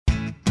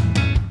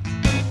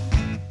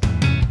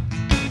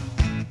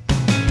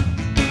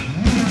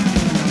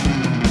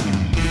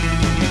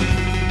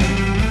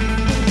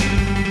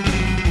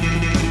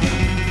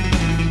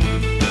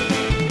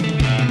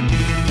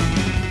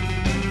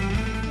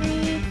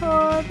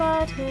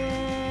record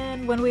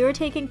button. When we were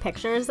taking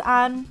pictures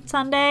on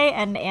Sunday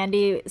and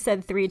Andy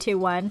said 3, 2,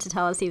 1 to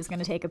tell us he was going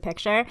to take a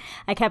picture,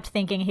 I kept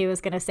thinking he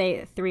was going to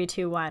say 3,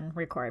 2, 1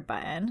 record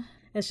button.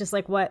 It's just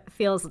like what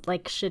feels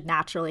like should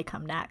naturally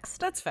come next.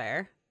 That's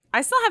fair.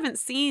 I still haven't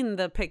seen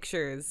the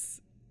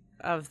pictures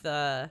of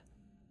the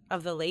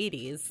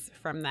ladies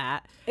from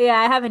that. Yeah,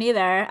 I haven't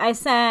either. I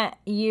sent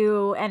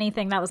you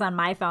anything that was on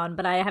my phone,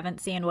 but I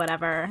haven't seen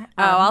whatever.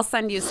 I'll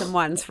send you some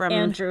ones from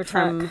Andrew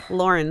from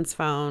Lauren's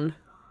phone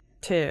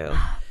too.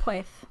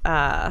 Poif.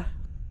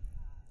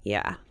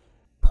 Yeah.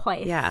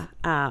 Poif. Yeah.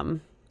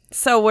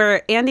 So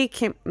where Andy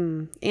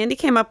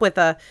came up with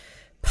a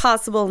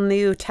possible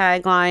new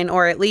tagline,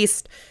 or at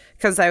least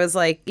because I was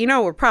like,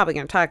 we're probably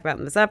going to talk about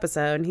in this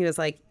episode, and he was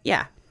like,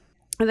 yeah.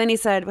 And then he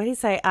said, what did he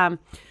say?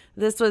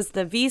 This was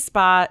the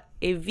V-Spot,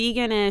 a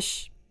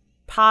veganish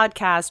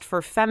podcast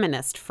for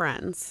feminist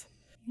friends.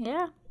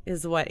 Yeah.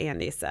 Is what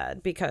Andy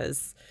said,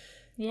 because,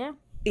 yeah,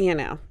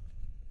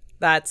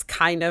 that's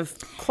kind of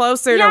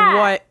closer to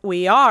what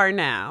we are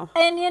now.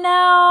 And, it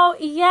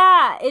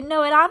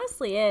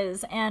honestly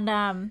is.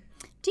 And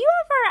do you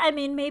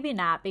ever, maybe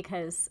not,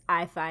 because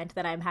I find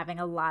that I'm having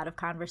a lot of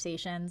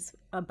conversations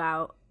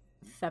about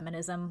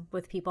feminism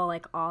with people,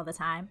 like, all the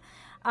time.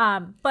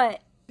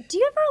 But do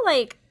you ever,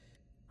 like...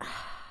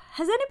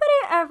 Has anybody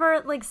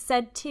ever, like,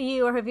 said to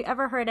you, or have you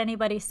ever heard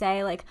anybody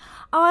say, like,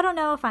 oh, I don't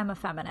know if I'm a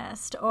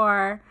feminist,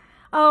 or,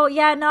 oh,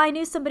 yeah, no, I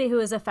knew somebody who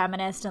was a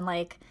feminist and,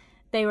 like,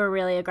 they were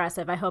really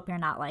aggressive. I hope you're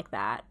not like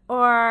that.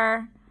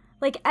 Or,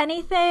 like,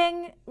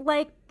 anything,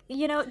 like, do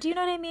you know what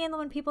I mean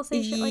when people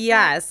say shit like that?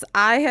 Yes,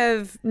 I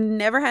have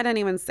never had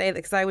anyone say that,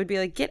 because I would be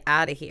like, get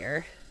out of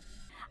here.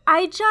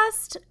 I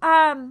just,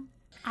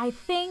 I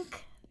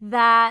think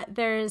that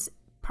there's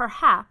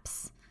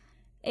perhaps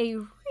a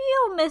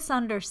real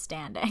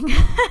misunderstanding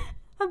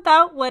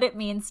about what it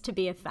means to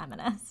be a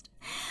feminist,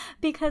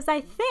 because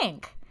I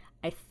think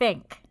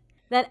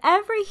that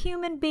every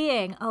human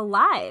being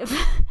alive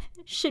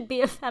should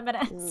be a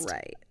feminist,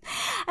 right?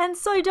 And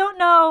so I don't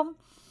know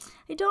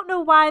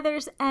why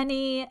there's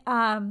any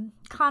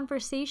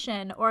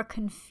conversation or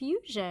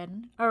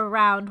confusion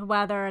around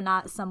whether or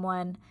not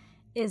someone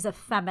is a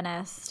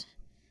feminist,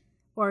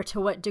 or to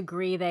what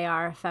degree they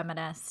are a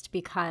feminist,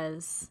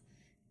 because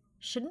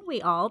shouldn't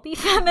we all be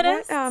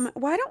feminists?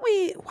 Why don't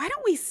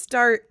we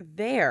start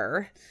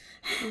there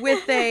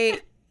with a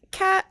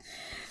Kat?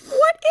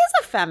 What is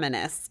a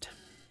feminist?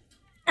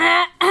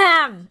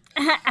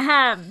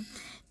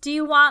 Do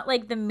you want,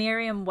 like, the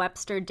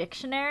Merriam-Webster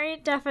dictionary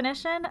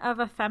definition of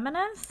a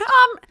feminist?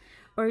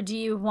 Or do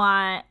you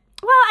want?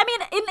 Well,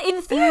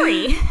 in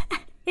theory,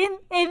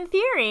 in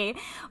theory,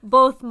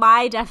 both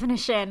my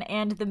definition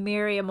and the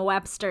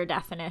Merriam-Webster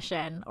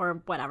definition,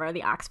 or whatever,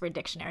 the Oxford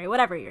Dictionary,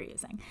 whatever you're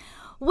using,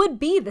 would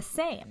be the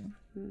same.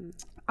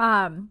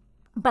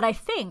 But I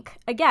think,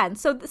 again,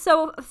 so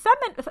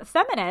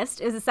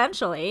feminist is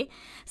essentially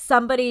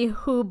somebody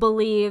who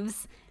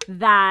believes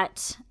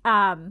that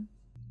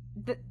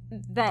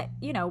that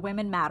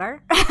women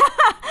matter.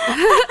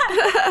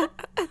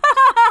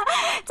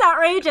 It's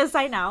outrageous,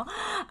 I know.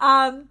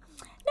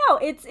 No,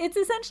 it's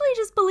essentially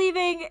just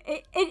believing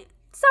it.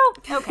 So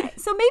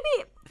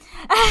maybe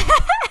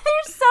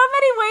there's so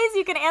many ways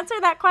you can answer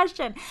that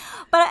question,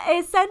 but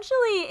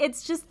essentially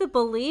it's just the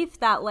belief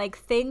that, like,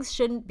 things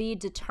shouldn't be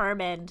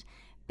determined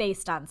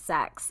based on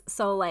sex.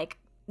 So, like,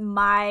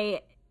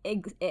 my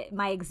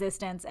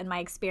existence and my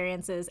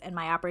experiences and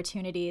my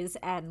opportunities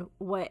and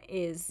what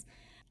is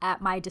at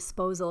my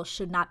disposal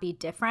should not be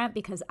different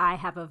because I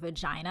have a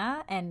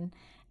vagina and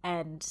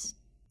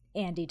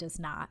Andy does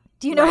not.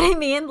 Do you know what I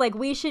mean? Like,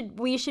 we should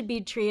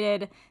be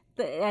treated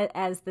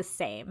as the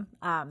same.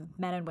 Men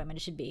and women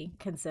should be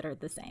considered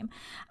the same.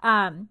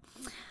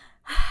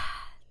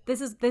 This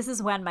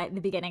is when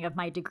the beginning of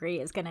my degree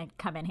is going to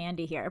come in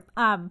handy here.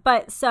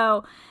 But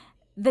so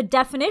the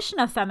definition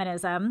of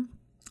feminism,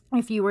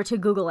 if you were to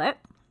Google it,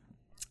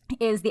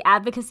 is the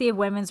advocacy of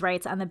women's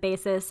rights on the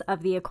basis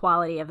of the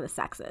equality of the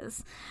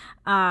sexes.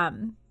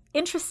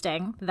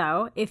 Interesting,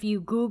 though, if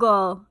you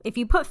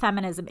put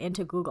feminism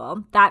into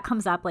Google, that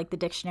comes up, like, the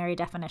dictionary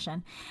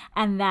definition.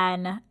 And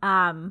then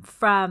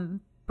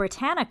from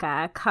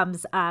Britannica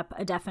comes up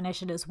a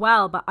definition as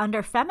well, but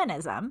under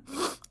feminism,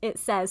 it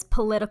says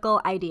political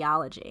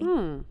ideology.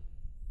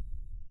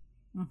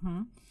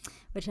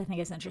 Which I think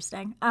is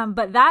interesting.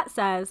 But that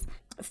says,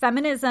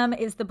 feminism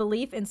is the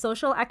belief in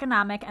social,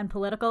 economic, and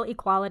political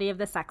equality of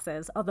the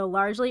sexes. Although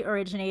largely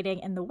originating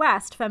in the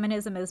West,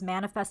 feminism is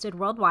manifested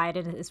worldwide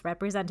and is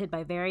represented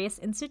by various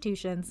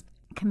institutions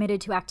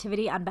committed to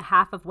activity on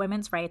behalf of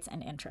women's rights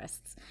and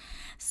interests.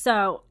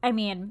 So, I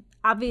mean,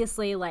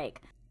 obviously,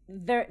 like,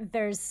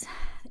 there's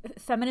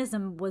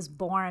feminism was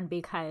born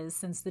because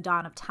since the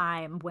dawn of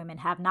time, women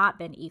have not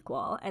been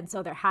equal. And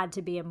so there had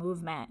to be a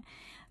movement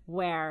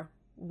where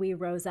we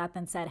rose up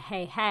and said,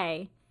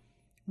 hey,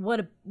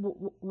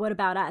 what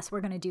about us?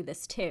 We're going to do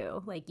this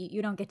too. Like,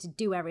 you don't get to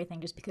do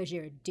everything just because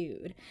you're a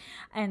dude.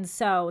 And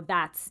so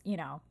that's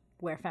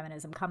where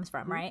feminism comes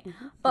from, right?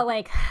 But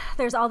like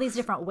there's all these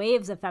different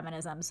waves of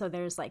feminism. So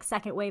there's like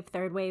second wave,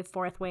 third wave,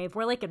 fourth wave.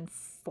 We're like in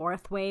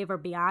fourth wave or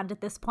beyond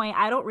at this point.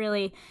 I don't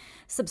really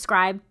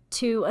subscribe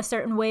to a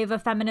certain wave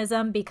of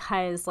feminism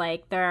because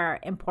like there are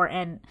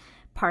important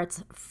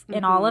parts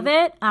in all of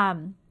it.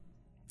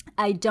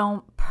 I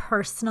don't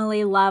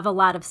personally love a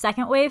lot of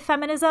second wave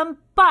feminism,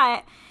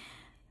 but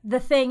the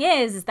thing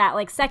is that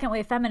like second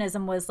wave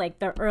feminism was like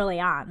the early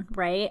on,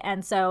 right?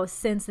 And so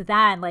since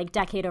then, like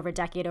decade over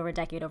decade over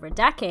decade over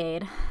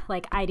decade,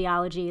 like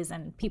ideologies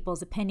and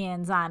people's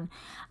opinions on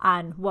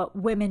what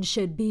women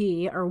should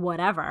be or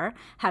whatever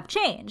have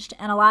changed.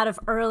 And a lot of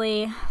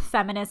early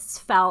feminists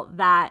felt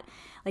that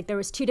like there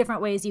was two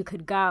different ways you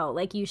could go.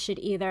 Like you should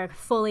either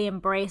fully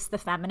embrace the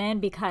feminine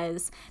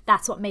because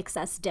that's what makes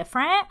us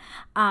different,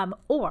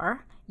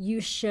 or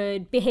you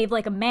should behave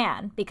like a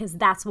man because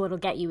that's what'll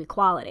get you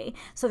equality.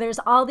 So there's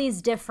all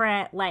these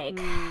different like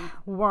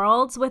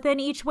worlds within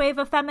each wave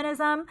of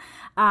feminism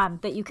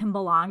that you can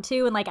belong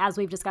to. And like, as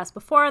we've discussed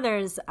before,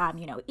 there's,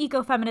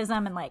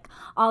 ecofeminism and like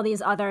all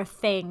these other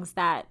things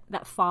that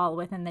fall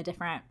within the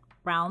different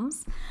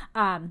realms.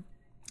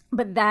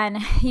 But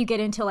then you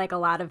get into like a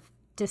lot of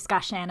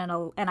discussion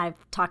and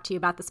I've talked to you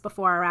about this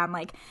before around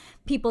like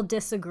people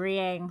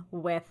disagreeing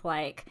with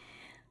like,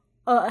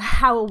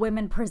 how a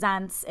woman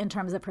presents in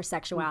terms of her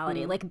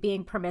sexuality. Like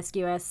being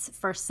promiscuous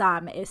for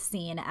some is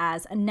seen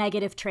as a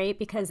negative trait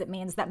because it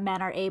means that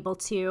men are able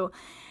to,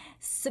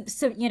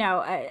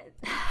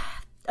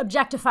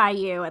 objectify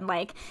you and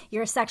like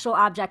you're a sexual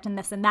object and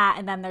this and that.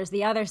 And then there's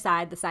the other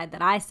side, the side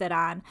that I sit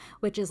on,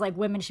 which is like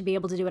women should be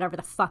able to do whatever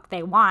the fuck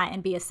they want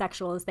and be as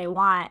sexual as they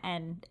want.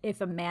 And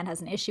if a man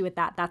has an issue with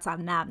that, that's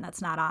on them.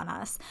 That's not on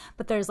us.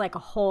 But there's like a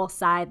whole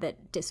side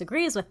that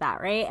disagrees with that,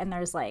 right? And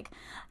there's like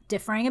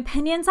differing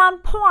opinions on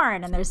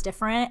porn, and there's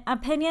different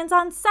opinions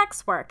on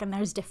sex work, and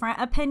there's different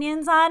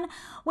opinions on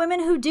women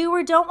who do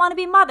or don't want to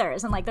be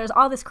mothers. And like there's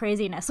all this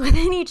craziness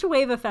within each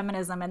wave of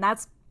feminism. And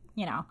that's,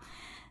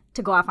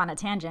 to go off on a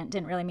tangent,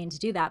 didn't really mean to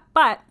do that.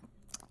 But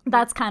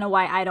that's kind of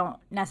why I don't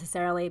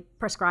necessarily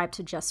prescribe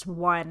to just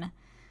one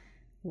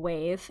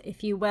wave,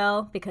 if you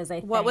will, because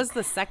I think... What was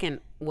the second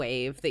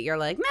wave that you're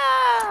like,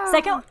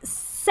 no?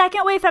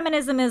 Second wave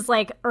feminism is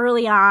like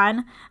early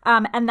on,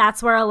 and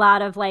that's where a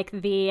lot of like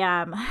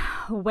the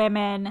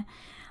women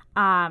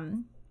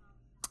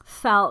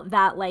felt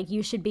that like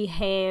you should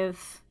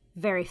behave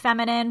very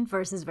feminine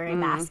versus very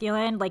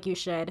masculine. Like you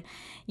should,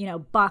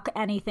 buck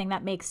anything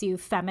that makes you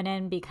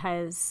feminine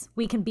because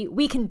we can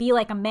be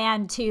like a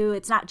man too.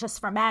 It's not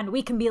just for men.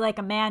 We can be like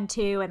a man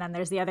too. And then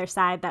there's the other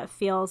side that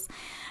feels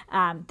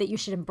that you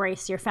should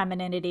embrace your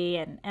femininity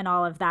and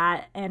all of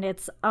that. And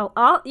it's all,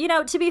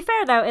 to be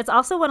fair though, it's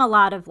also when a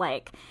lot of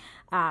like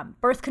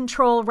birth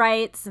control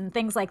rights and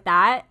things like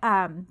that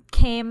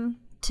came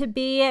to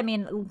be. I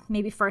mean,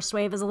 maybe first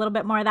wave is a little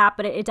bit more of that,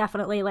 but it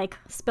definitely like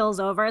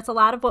spills over. It's a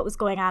lot of what was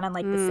going on in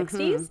like the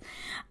 60s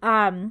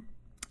and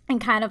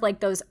kind of like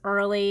those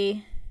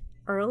early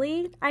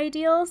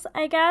ideals,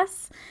 I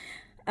guess.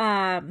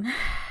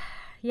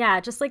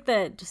 Just like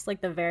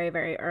the very,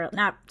 very early,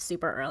 not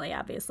super early,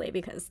 obviously,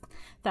 because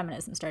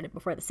feminism started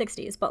before the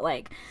 60s, but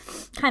like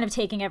kind of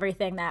taking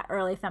everything that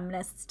early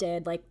feminists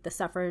did, like the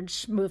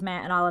suffrage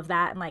movement and all of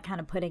that, and like kind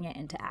of putting it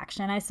into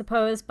action, I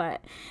suppose.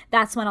 But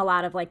that's when a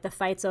lot of like the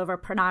fights over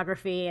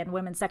pornography and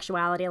women's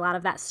sexuality, a lot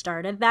of that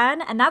started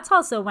then. And that's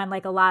also when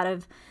like a lot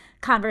of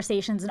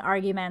conversations and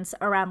arguments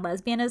around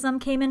lesbianism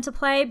came into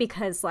play,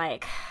 because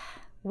like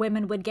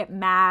women would get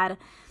mad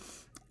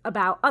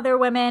about other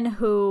women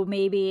who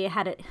maybe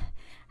had it,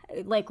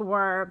 like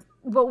were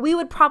what we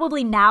would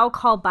probably now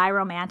call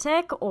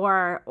biromantic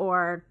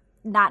or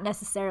not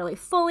necessarily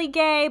fully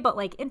gay, but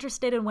like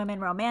interested in women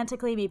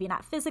romantically, maybe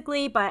not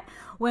physically, but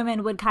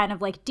women would kind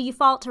of like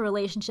default to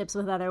relationships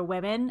with other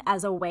women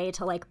as a way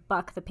to like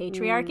buck the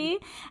patriarchy.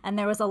 And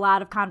there was a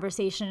lot of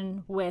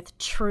conversation with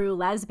true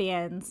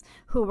lesbians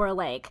who were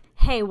like,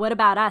 hey, what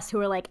about us who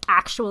are like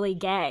actually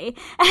gay?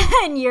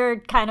 And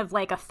you're kind of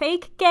like a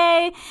fake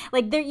gay.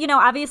 Like there,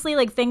 obviously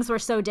like things were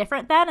so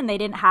different then, and they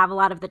didn't have a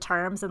lot of the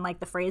terms and like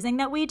the phrasing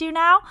that we do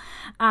now.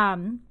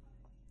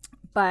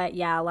 But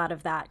yeah, a lot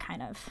of that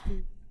kind of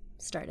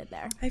started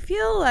there. I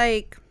feel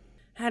like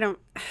I don't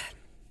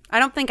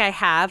think I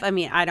have. I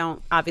mean, I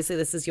don't, obviously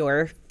this is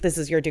your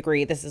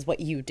degree. This is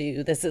what you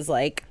do. This is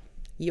like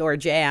your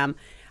jam.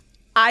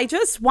 I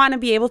just want to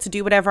be able to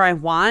do whatever I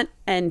want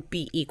and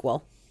be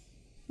equal.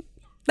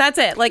 That's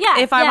it. Like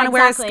if I want to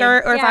wear a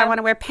skirt, or if I want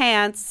to wear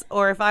pants,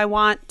 or if I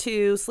want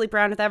to sleep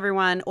around with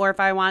everyone, or if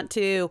I want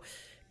to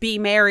be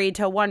married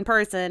to one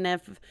person,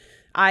 if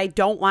I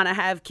don't want to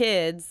have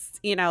kids,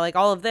 like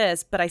all of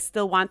this, but I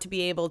still want to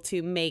be able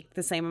to make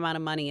the same amount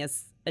of money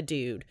as a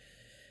dude.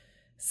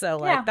 So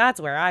like that's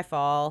where I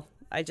fall.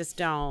 I just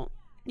don't.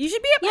 You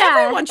should be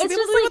everyone should be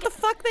able to do what the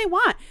fuck they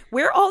want.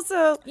 We're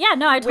also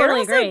I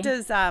totally agree.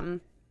 Does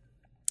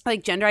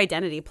like gender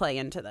identity play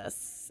into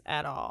this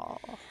at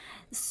all?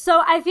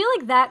 So I feel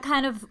like that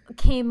kind of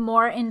came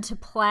more into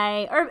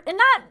play, or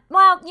not,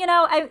 well, you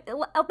know,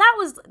 that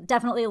was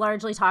definitely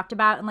largely talked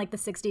about in like the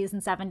 60s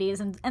and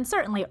 70s and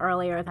certainly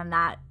earlier than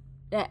that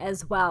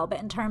as well. But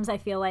in terms, I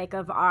feel like,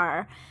 of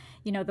our,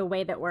 you know, the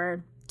way that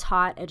we're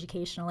taught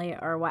educationally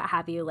or what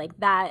have you, like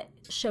that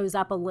shows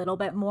up a little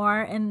bit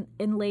more in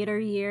later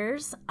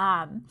years.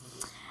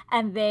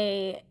 And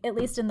they, at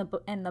least in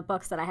the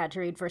books that I had to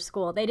read for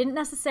school, they didn't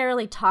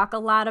necessarily talk a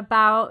lot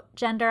about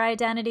gender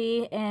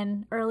identity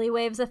in early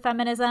waves of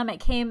feminism.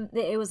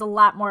 It was a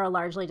lot more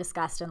largely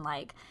discussed in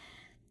like,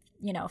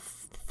 you know,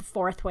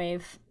 fourth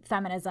wave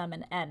feminism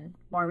and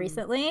more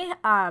recently,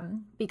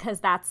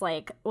 because that's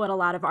like what a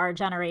lot of our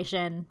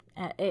generation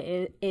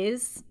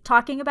is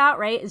talking about,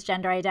 right? Is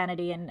gender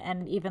identity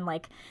and even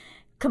like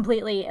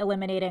completely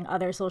eliminating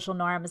other social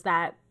norms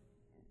that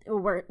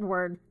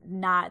were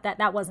not,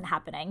 that wasn't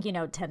happening, you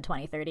know, 10,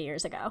 20, 30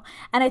 years ago.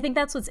 And I think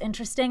that's what's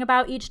interesting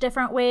about each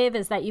different wave,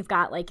 is that you've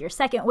got like your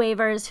second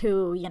wavers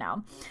who, you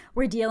know,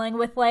 were dealing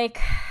with like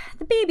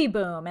the baby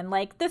boom and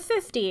like the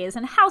 50s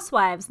and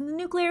housewives and the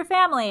nuclear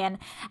family and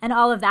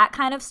all of that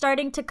kind of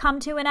starting to come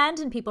to an end,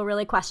 and people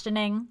really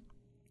questioning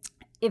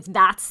if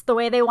that's the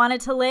way they wanted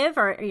to live,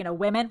 or, you know,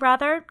 women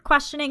rather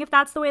questioning if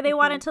that's the way they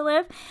wanted to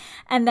live.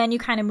 And then you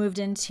kind of moved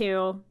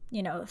into,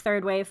 you know,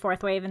 third wave,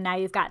 fourth wave, and now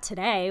you've got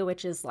today,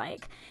 which is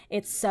like,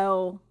 it's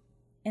so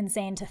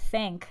insane to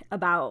think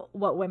about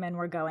what women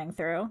were going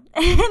through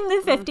in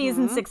the 50s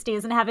and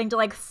 60s and having to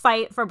like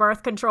fight for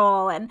birth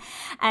control and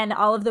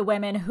all of the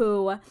women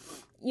who,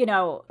 you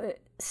know,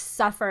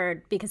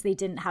 suffered because they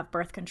didn't have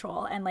birth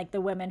control, and like the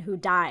women who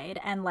died,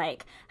 and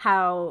like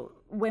how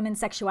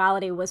women's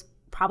sexuality was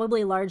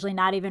probably largely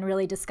not even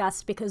really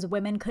discussed because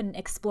women couldn't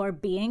explore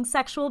being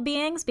sexual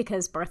beings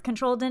because birth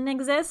control didn't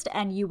exist,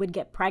 and you would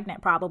get pregnant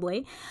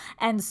probably.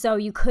 And so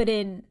you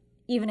couldn't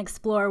even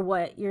explore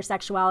what your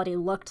sexuality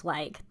looked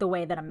like the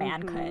way that a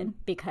man could,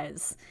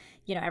 because,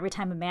 you know, every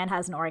time a man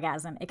has an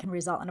orgasm, it can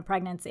result in a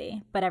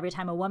pregnancy. But every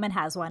time a woman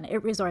has one,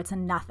 it resorts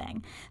in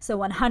nothing. So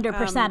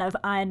 100% of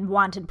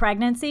unwanted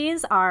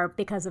pregnancies are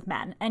because of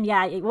men. And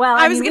yeah, well,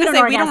 I was going to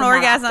say, we don't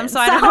orgasm, so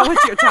I don't know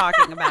what you're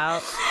talking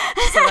about.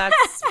 So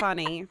that's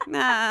funny.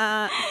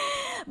 Nah.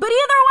 But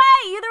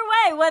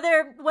either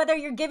way, whether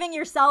you're giving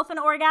yourself an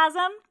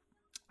orgasm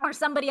or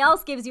somebody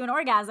else gives you an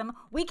orgasm,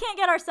 we can't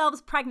get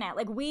ourselves pregnant.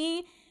 Like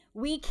we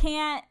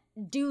can't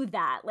do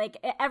that. Like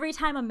every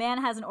time a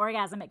man has an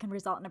orgasm, it can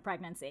result in a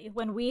pregnancy.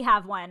 When we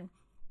have one,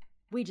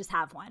 we just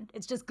have one.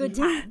 It's just good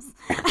times.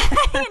 You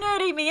know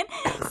what I mean?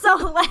 So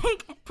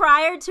like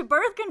prior to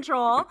birth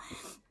control,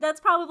 that's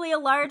probably a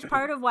large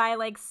part of why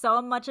like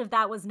so much of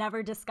that was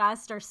never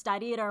discussed or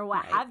studied or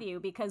what have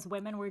you, because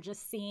women were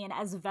just seen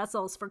as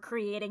vessels for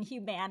creating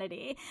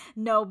humanity.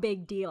 No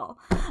big deal.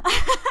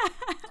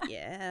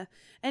 Yeah.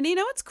 And you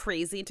know what's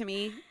crazy to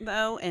me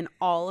though in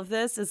all of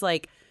this is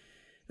like,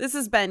 this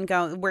has been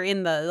going, we're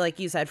in the, like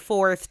you said,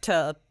 fourth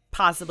to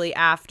possibly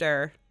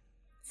after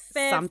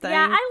fifth. Something.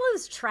 Yeah, I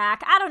lose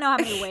track. I don't know how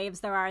many waves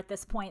there are at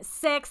this point.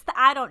 Sixth,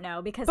 I don't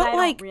know, because I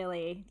don't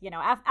really, you know,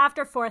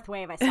 after fourth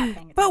wave, I stopped paying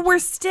attention. But we're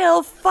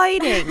still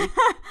fighting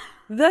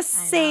the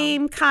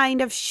same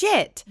kind of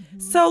shit.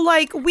 So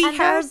like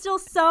there's still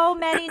so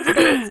many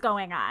debates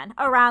going on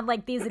around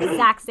like these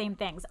exact same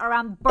things,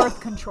 around birth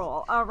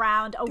control,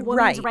 around a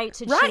woman's right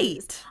to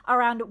choose,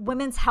 around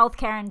women's health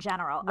care in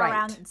general,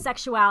 around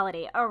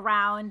sexuality,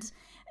 around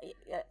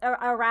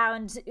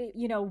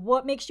you know,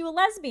 what makes you a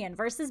lesbian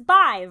versus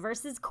bi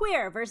versus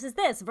queer versus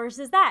this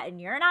versus that, and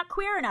you're not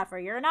queer enough or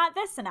you're not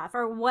this enough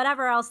or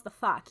whatever else the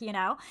fuck, you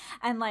know.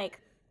 And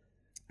like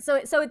so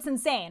it's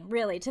insane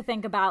really to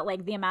think about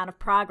like the amount of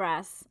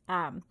progress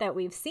that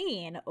we've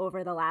seen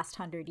over the last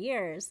 100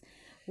 years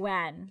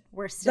when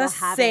we're still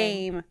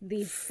having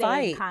these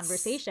same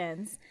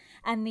conversations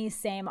and these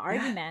same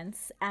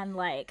arguments. And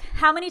like,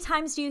 how many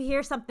times do you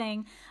hear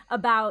something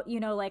about, you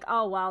know, like,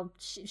 oh, well,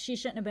 she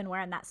shouldn't have been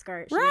wearing that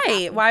skirt.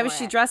 Why was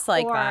she dressed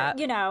like that?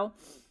 You know,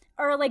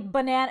 or like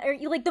banana, or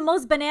like the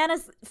most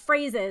bananas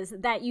phrases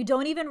that you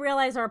don't even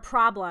realize are a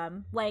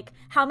problem. Like,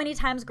 how many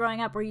times growing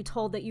up were you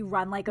told that you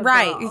run like a girl?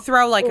 Right, you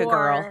throw like a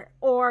girl.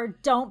 Or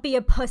don't be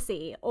a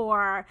pussy,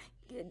 or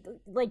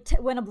like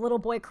when a little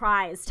boy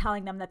cries,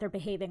 telling them that they're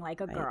behaving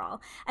like a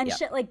girl, and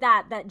shit like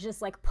that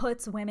just like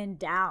puts women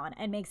down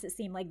and makes it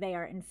seem like they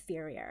are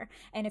inferior.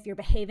 And if you're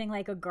behaving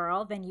like a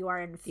girl, then you are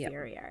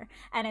inferior.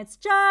 And it's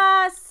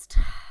just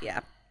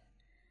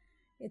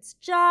it's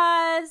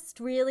just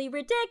really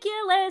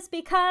ridiculous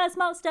because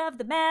most of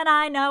the men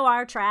I know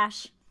are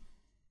trash.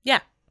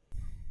 Yeah.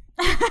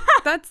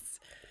 That's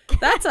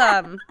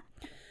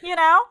you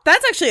know,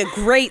 that's actually a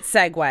great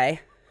segue.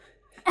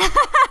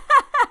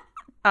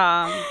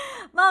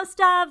 Most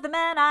of the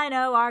men I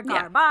know are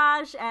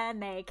garbage,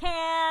 and they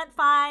can't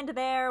find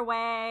their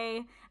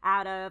way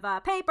out of a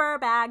paper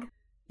bag.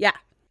 Yeah,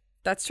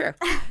 that's true.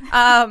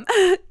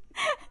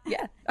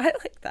 Yeah, I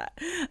like that.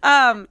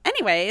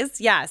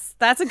 Anyways, yes,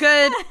 that's a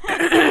good.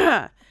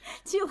 That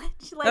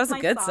was a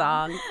good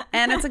song,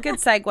 and it's a good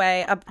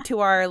segue up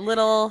to our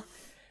little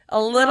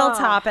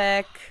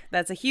topic.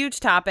 That's a huge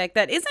topic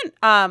that isn't.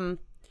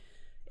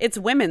 it's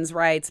women's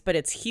rights, but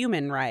it's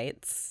human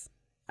rights.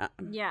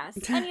 Yes.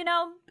 And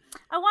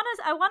I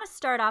want to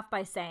start off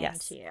by saying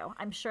Yes. to you,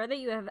 I'm sure that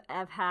you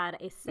have had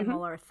a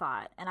similar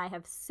thought, and I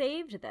have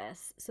saved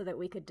this so that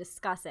we could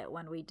discuss it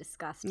when we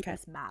discussed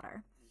this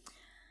matter.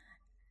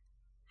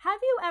 Have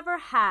you ever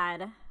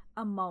had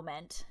a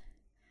moment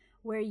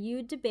where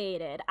you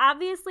debated,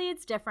 obviously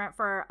it's different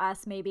for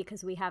us maybe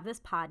because we have this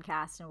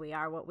podcast and we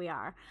are what we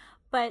are,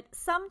 but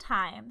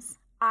sometimes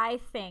I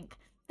think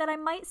that I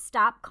might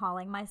stop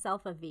calling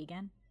myself a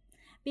vegan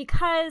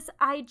because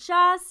I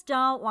just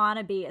don't want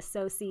to be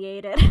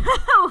associated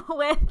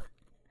with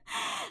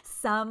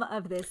some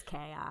of this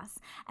chaos.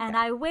 And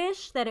I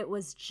wish that it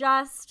was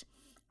just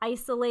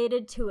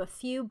isolated to a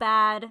few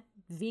bad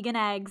vegan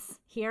eggs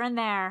here and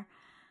there,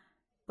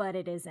 but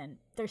it isn't.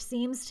 There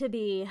seems to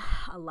be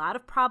a lot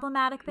of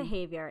problematic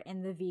behavior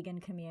in the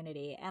vegan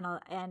community.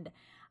 And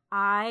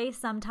I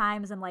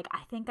sometimes am like,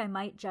 I think I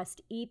might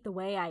just eat the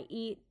way I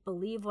eat,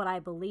 believe what I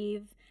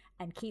believe,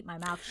 and keep my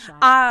mouth shut.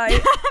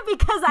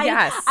 Because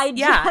I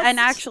just... And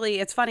actually,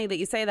 it's funny that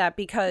you say that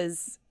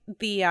because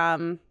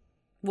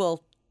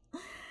we'll,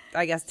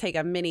 I guess, take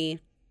a mini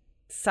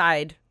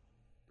side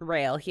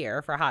rail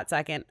here for a hot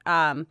second.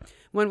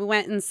 When we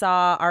went and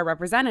saw our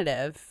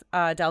representative,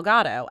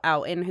 Delgado,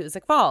 out in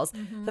Hoosick Falls,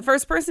 the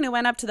first person who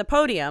went up to the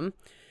podium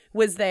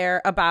was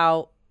there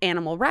about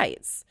animal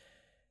rights.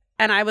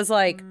 And I was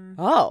like,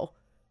 so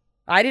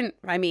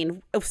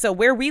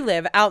where we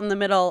live out in the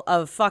middle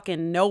of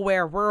fucking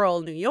nowhere,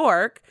 rural New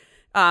York,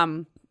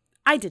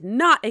 I did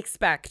not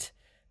expect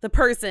the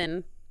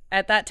person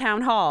at that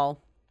town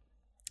hall,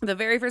 the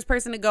very first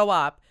person to go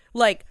up,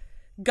 like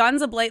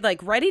guns ablaze,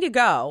 like ready to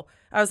go.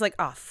 I was like,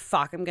 oh,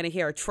 fuck, I'm going to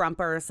hear a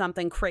Trumper or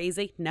something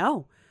crazy.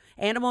 No.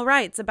 Animal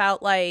rights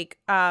about like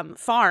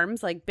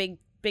farms, like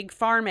big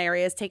farm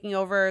areas taking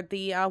over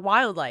the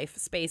wildlife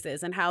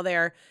spaces and how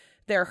they're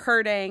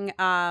herding,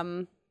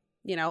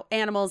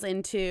 animals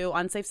into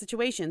unsafe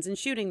situations and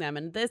shooting them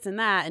and this and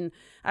that. And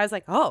I was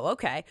like, oh,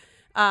 okay.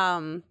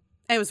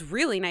 It was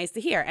really nice to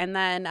hear. And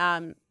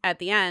then at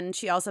the end,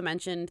 she also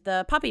mentioned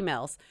the puppy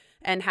mills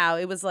and how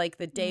it was like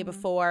the day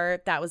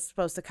before that was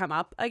supposed to come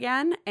up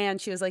again. And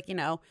she was like,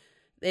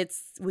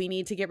 we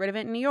need to get rid of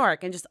it in New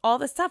York and just all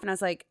this stuff. And I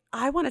was like,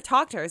 I want to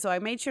talk to her. So I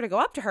made sure to go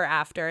up to her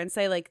after and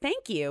say like,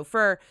 thank you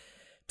for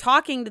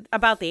talking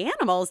about the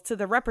animals to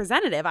the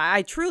representative.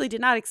 I truly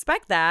did not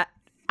expect that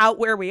out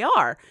where we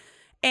are.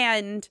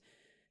 And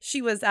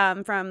she was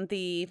from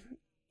the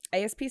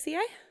ASPCA,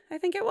 I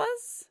think it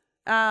was.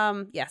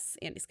 Yes,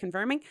 Andy's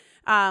confirming.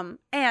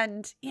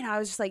 And, I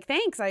was just like,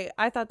 thanks.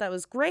 I thought that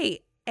was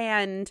great.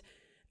 And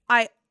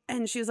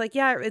she was like,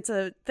 yeah, it's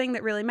a thing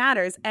that really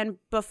matters. And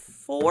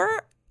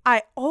before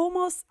I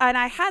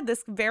had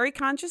this very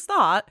conscious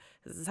thought,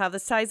 this is how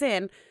this ties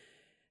in.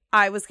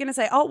 I was going to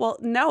say, oh, well,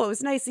 no, it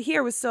was nice to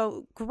hear. It was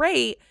so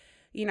great.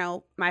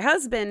 My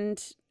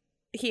husband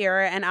here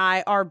and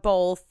I are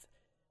both.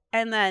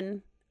 And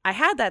then I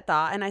had that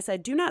thought and I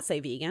said, do not say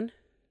vegan.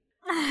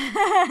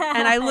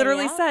 And I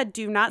literally said,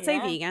 do not say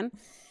vegan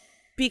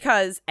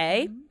because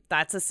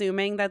that's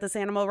assuming that this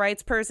animal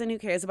rights person who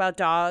cares about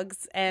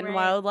dogs and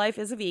wildlife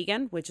is a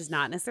vegan, which is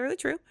not necessarily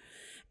true.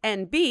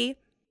 And B,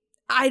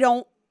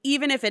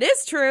 even if it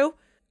is true,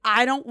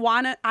 I don't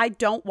want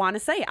to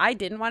say it. I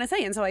didn't want to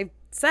say it. And so I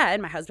said,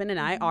 my husband and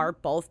I are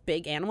both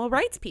big animal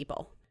rights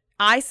people.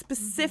 I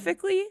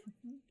specifically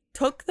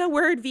took the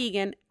word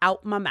vegan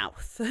out my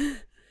mouth.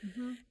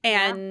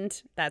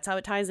 And that's how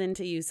it ties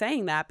into you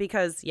saying that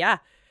because,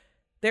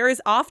 there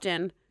is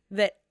often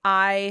that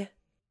I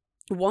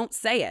won't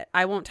say it.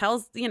 I won't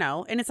tell,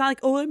 and it's not like,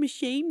 oh, I'm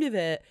ashamed of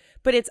it.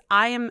 But it's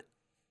I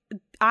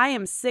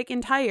am sick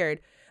and tired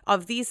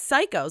of these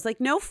psychos. Like,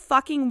 no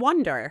fucking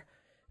wonder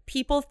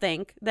people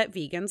think that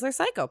vegans are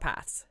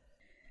psychopaths.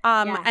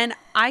 And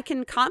I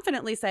can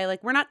confidently say,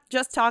 like, we're not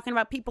just talking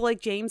about people like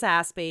James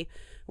Aspey.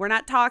 We're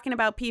not talking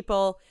about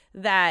people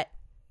that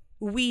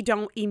we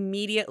don't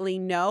immediately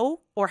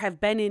know or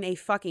have been in a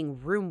fucking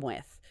room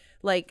with.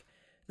 Like,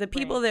 the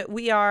people that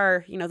we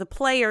are, the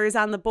players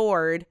on the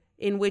board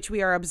in which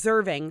we are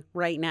observing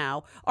right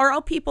now are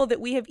all people that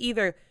we have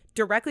either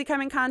directly come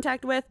in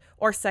contact with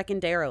or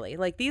secondarily.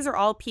 Like, these are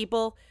all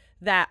people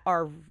that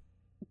are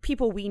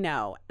people we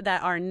know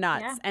that are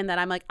nuts and that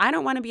I'm like, I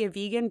don't want to be a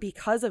vegan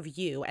because of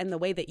you and the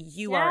way that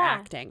you are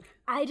acting.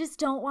 I just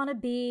don't want to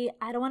be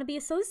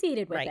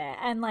associated with it.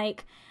 And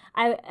like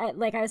I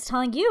was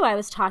telling you, I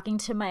was talking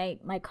to my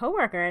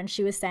coworker and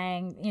she was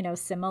saying,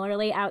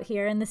 similarly out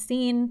here in the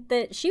scene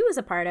that she was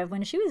a part of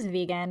when she was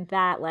vegan,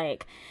 that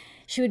like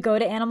she would go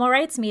to animal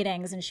rights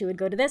meetings and she would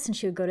go to this and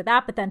she would go to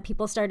that. But then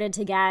people started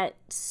to get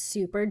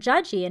super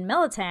judgy and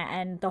militant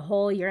and the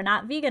whole you're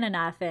not vegan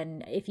enough.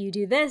 And if you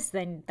do this,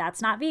 then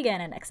that's not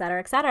vegan and et cetera,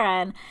 et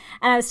cetera. And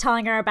I was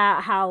telling her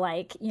about how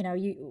like,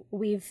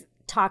 we've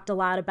talked a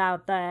lot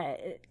about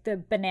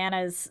the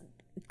bananas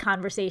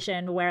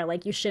conversation where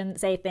like you shouldn't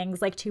say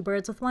things like two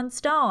birds with one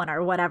stone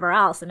or whatever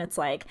else. And it's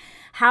like,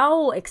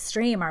 how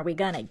extreme are we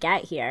gonna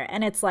get here?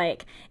 And it's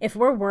like, if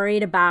we're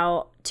worried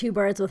about two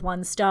birds with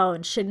one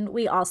stone, shouldn't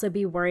we also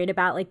be worried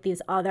about like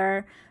these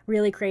other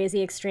really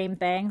crazy extreme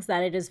things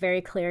that it is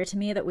very clear to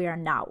me that we are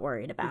not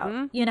worried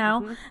about? You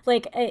know,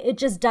 like it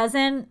just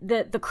doesn't,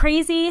 the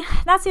crazy,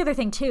 that's the other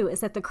thing too, is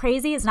that the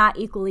crazy is not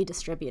equally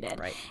distributed.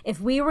 Right.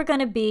 If we were going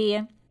to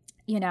be,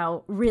 you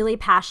know, really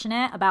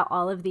passionate about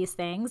all of these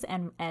things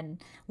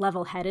and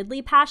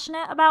level-headedly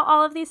passionate about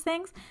all of these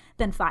things,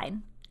 then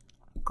fine,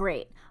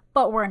 great.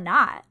 But we're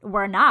not.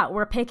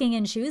 We're picking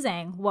and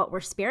choosing what we're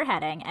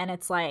spearheading. And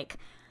it's like,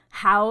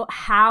 how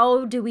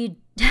do we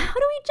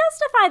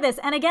justify this?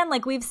 And again,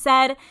 like we've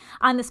said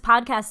on this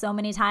podcast so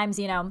many times,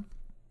 you know,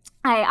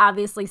 I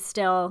obviously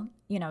still,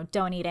 you know,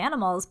 don't eat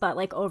animals, but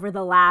like over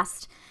the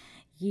last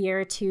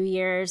year, 2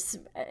 years,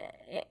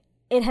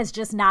 it has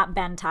just not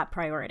been top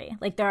priority.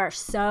 Like there are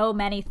so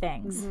many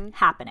things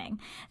happening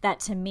that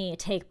to me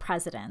take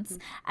precedence.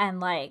 And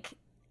like,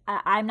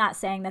 I'm not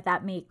saying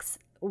that makes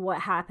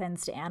what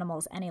happens to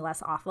animals any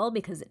less awful,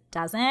 because it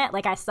doesn't.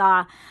 Like I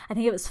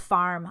think it was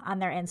Farm on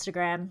their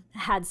Instagram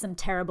had some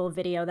terrible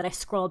video that I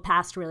scrolled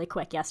past really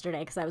quick yesterday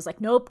because I was like,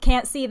 nope,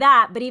 can't see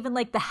that. But even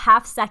like the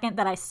half second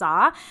that I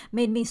saw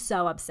made me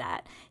so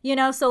upset, you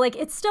know? So like,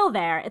 it's still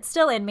there. It's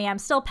still in me. I'm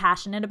still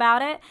passionate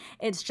about it.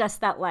 It's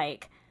just that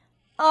like,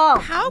 oh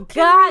how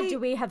God, do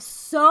we have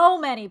so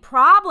many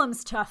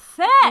problems to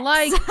fix?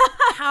 Like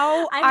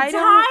how I'm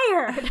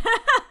tired.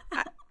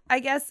 I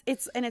guess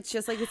it's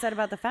just like you said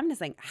about the feminist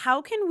thing. How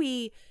can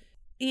we,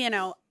 you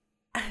know,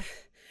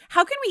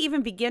 how can we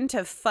even begin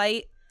to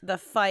fight the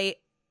fight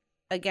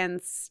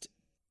against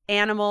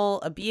animal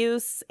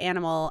abuse,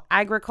 animal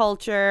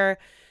agriculture,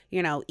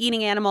 you know,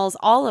 eating animals,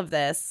 all of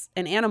this,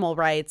 and animal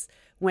rights,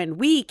 when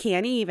we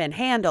can't even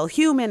handle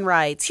human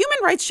rights? Human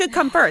rights should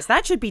come first.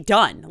 That should be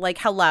done. Like,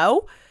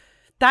 hello?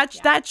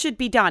 That should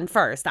be done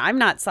first. I'm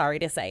not sorry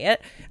to say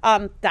it.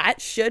 That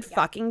should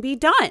fucking be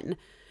done.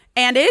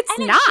 And it's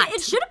not.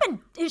 It should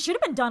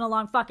have been done a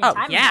long fucking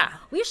time ago. Yeah.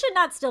 We should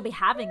not still be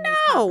having these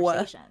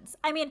conversations.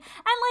 I mean,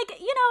 and like,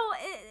 you know,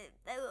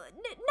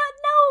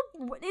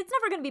 no, it's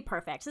never going to be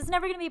perfect. It's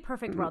never going to be a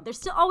perfect world. There's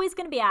still always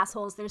going to be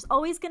assholes. There's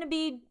always going to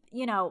be,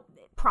 you know,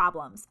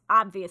 problems.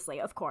 Obviously,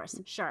 of course.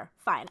 Sure.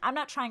 Fine. I'm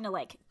not trying to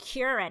like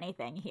cure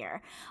anything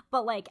here.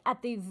 But like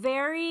at the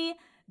very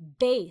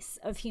base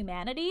of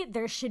humanity,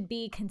 there should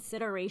be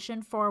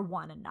consideration for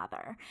one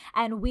another.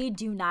 And we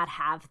do not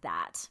have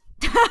that.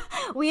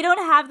 We don't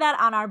have that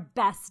on our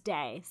best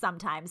day.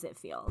 Sometimes it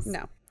feels.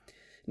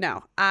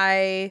 No,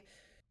 I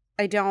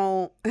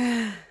don't.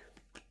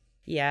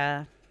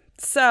 Yeah.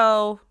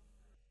 So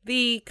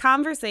the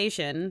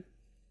conversation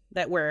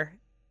that we're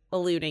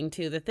alluding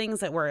to, the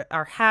things that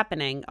are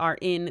happening are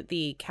in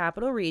the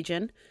capital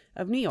region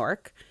of New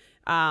York.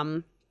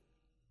 I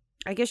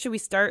guess, should we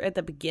start at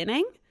the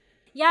beginning?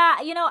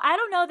 Yeah. You know, I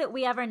don't know that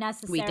we ever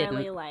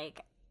necessarily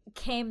like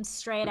came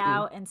straight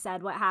out and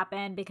said what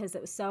happened, because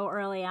it was so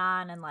early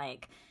on, and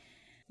like,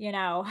 you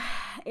know,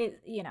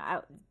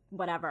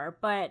 whatever.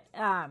 But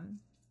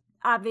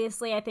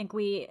obviously I think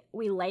we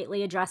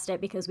lightly addressed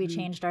it because we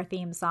changed our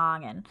theme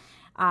song,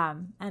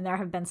 and there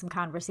have been some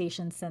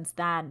conversations since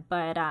then.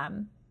 But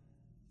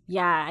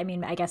yeah, I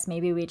mean, I guess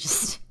maybe we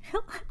just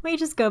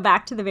go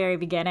back to the very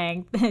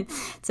beginning.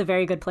 It's a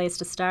very good place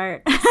to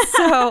start.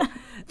 So,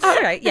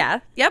 all right. Yeah.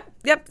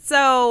 Yep.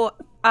 So,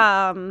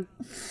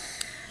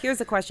 here's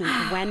the question.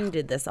 When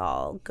did this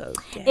all go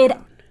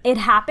down? It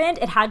happened.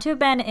 It had to have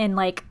been in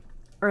like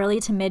early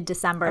to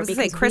mid-December. I was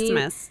going to say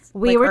Christmas.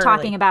 We were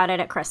talking about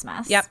it at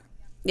Christmas.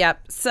 Yep.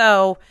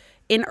 So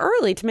in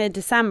early to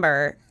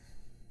mid-December,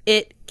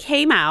 it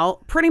came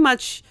out pretty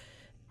much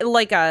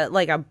like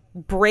a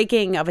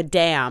breaking of a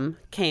dam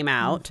came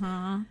out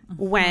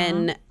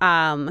when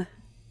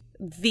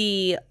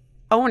the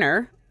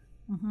owner,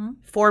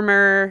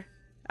 former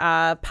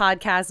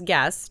podcast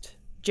guest,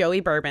 Joey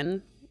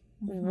Bourbon,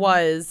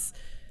 was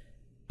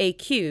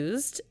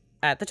accused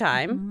at the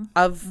time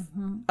of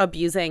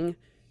abusing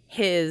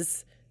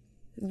his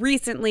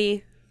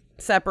recently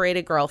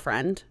separated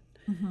girlfriend.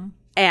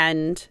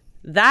 And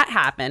that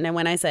happened. And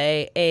when I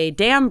say a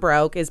dam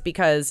broke, is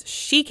because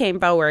she came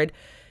forward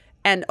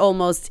and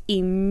almost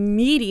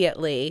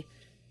immediately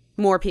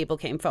more people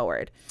came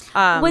forward.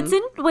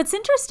 What's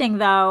interesting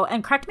though,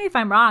 and correct me if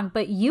I'm wrong,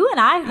 but you and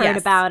I heard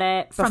about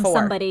it from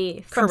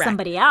somebody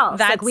else.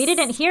 Like we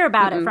didn't hear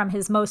about it from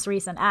his most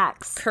recent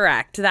ex.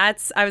 Correct. I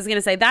was going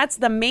to say that's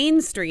the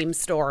mainstream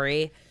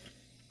story,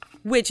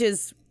 which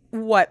is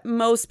what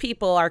most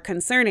people are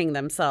concerning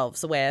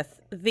themselves with.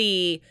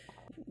 The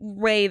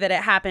way that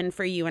it happened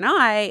for you and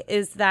I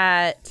is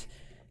that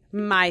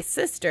my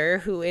sister,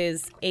 who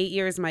is 8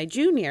 years my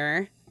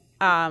junior,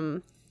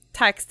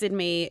 texted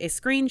me a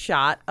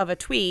screenshot of a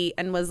tweet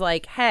and was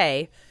like,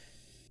 hey,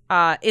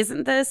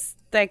 isn't this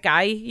that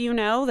guy you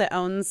know that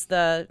owns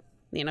the,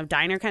 you know,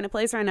 diner kind of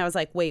place? And I was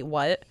like, wait,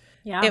 what?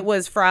 Yeah. It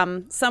was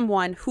from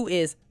someone who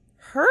is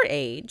her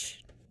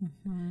age,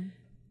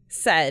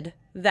 said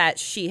that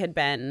she had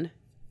been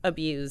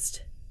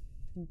abused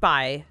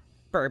by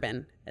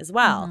Bourbon as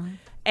well.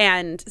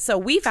 And so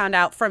we found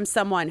out from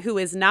someone who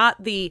is not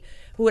I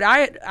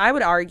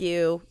would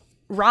argue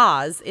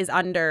Roz is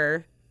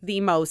under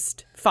the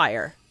most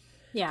fire.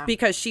 Yeah.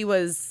 Because she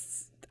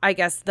was, I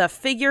guess, the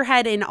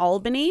figurehead in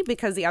Albany,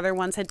 because the other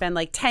ones had been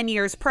like 10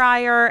 years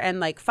prior and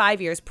like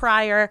 5 years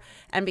prior.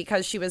 And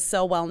because she was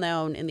so well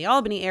known in the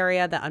Albany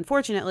area that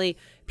unfortunately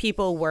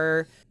people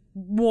were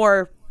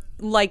more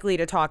likely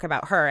to talk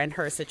about her and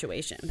her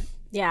situation.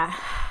 Yeah.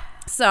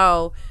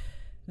 So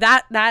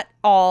that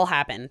all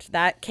happened.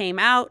 That came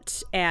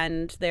out,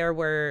 and there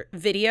were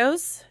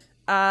videos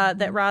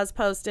that Roz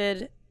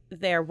posted.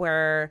 There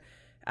were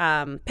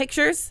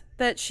pictures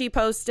that she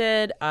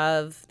posted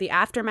of the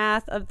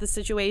aftermath of the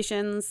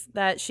situations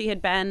that she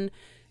had been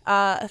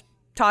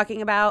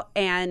talking about.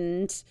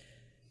 And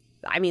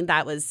I mean,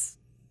 that was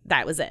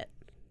it.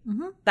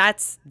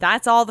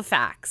 That's all the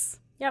facts.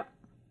 Yep.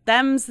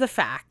 Them's the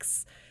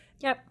facts.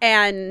 Yep.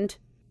 And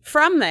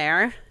from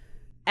there,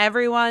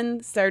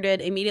 everyone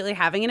started immediately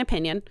having an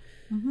opinion.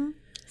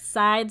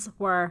 Sides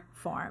were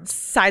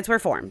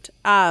formed.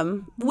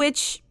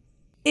 Which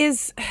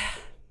is...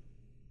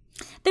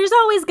 There's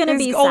always going to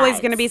be sides. There's always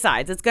going to be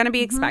sides. It's going to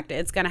be expected.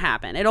 It's going to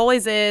happen. It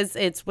always is.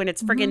 It's when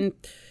it's friggin'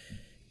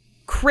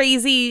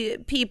 crazy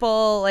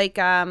people like,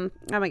 oh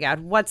my God,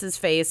 what's his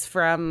face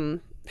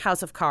from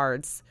House of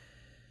Cards?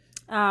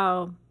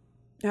 Oh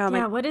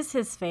yeah, what is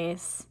his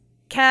face?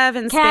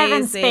 Kevin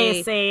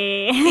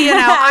Spacey. You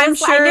know, I'm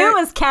sure. I knew it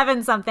was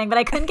Kevin something, but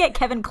I couldn't get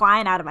Kevin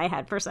Kline out of my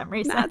head for some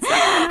reason.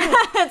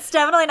 It's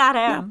definitely not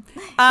him.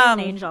 No. He's an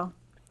angel.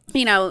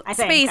 You know,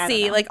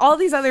 Spacey, like all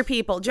these other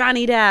people,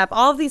 Johnny Depp,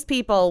 all of these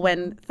people,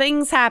 when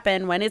things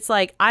happen, when it's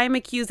like, I'm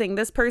accusing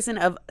this person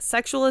of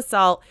sexual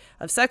assault,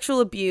 of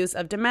sexual abuse,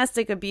 of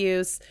domestic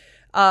abuse,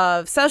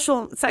 of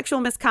sexual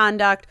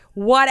misconduct,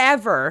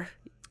 whatever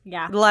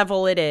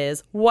level it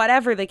is,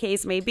 whatever the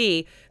case may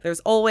be, there's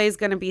always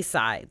going to be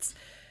sides.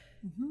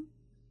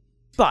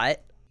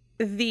 But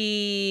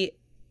the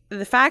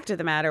fact of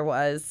the matter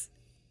was,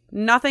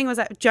 nothing was,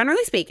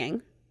 generally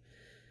speaking,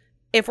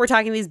 if we're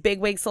talking these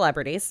bigwig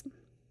celebrities,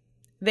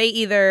 they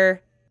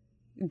either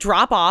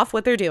drop off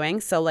what they're doing.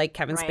 So like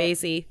Kevin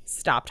Spacey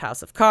stopped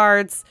House of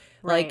Cards.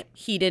 Like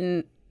he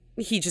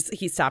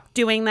stopped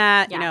doing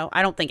that. You know,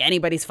 I don't think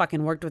anybody's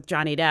fucking worked with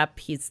Johnny Depp.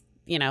 He's,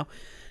 you know,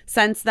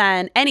 since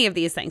then, any of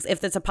these things.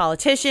 If it's a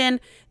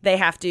politician, they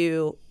have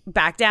to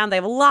back down. They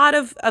have a lot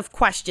of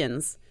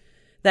questions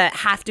that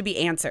have to be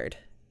answered.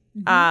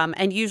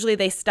 And usually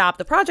they stop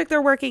the project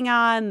they're working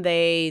on.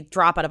 They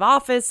drop out of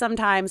office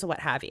sometimes, what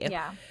have you.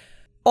 Yeah.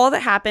 All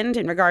that happened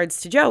in regards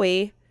to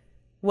Joey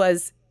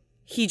was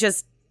he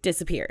just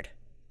disappeared.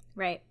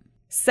 Right.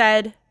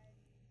 Said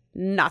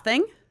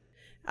nothing.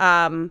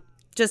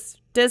 Just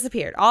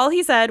disappeared. All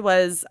he said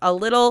was a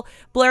little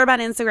blurb on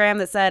Instagram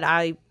that said,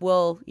 I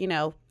will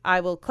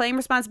claim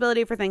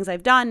responsibility for things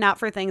I've done, not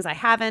for things I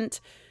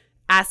haven't.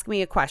 Ask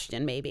me a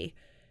question, maybe.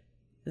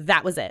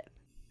 That was it.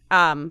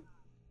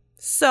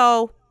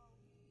 So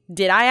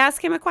did I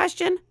ask him a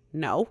question?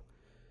 No.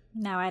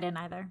 No, I didn't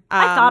either.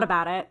 I thought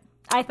about it.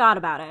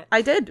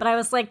 I did. But I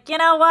was like, you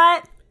know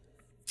what?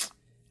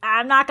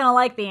 I'm not going to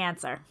like the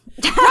answer.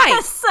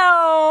 Right.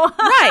 So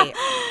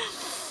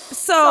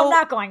I'm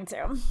not going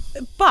to.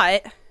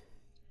 But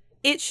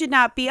it should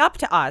not be up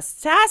to us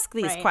to ask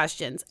these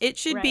questions. It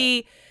should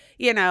be,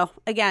 you know,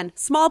 again,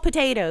 small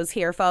potatoes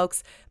here,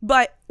 folks.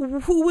 But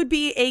who would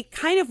be a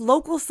kind of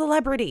local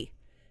celebrity,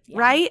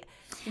 right?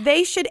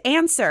 They should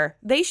answer.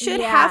 They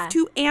should have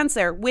to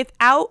answer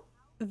without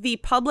the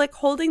public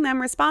holding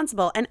them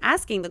responsible and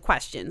asking the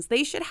questions.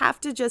 They should have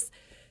to just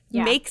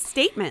make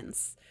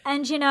statements.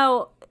 And you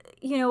know,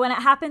 when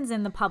it happens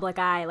in the public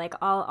eye, like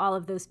all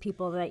of those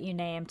people that you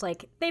named,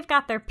 like they've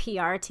got their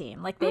PR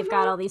team. Like they've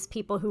got all these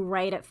people who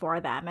write it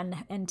for them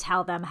and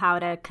tell them how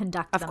to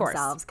conduct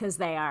themselves, because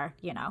they are,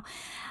 you know.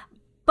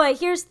 But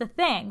here's the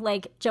thing,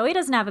 like Joey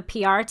doesn't have a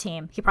PR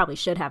team. He probably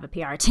should have a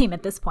PR team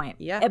at this point.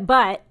 Yeah.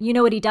 But you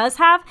know what he does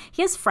have?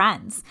 He has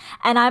friends.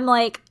 And I'm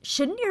like,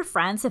 shouldn't your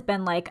friends have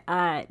been like,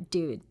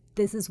 dude,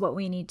 this is what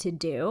we need to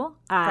do.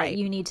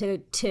 You need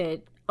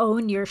to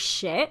own your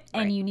shit,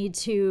 and you need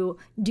to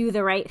do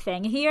the right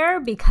thing here,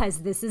 because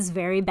this is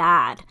very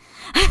bad.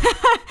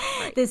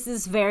 This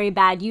is very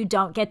bad. You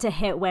don't get to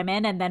hit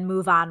women and then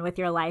move on with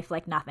your life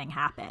like nothing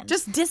happened.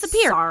 Just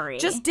disappear. Sorry.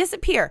 Just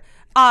disappear.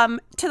 To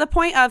the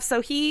point of,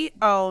 so he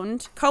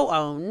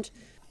co-owned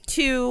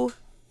 2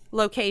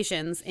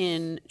 locations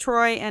in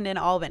Troy and in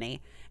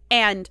Albany,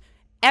 and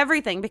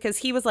everything, because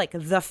he was like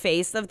the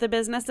face of the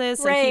businesses,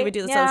 so he would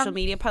do the social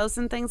media posts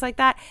and things like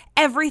that.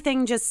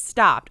 Everything just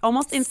stopped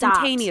almost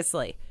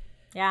instantaneously.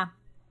 Yeah.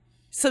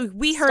 So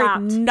we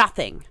heard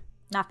nothing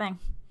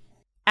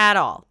at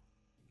all.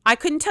 I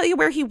couldn't tell you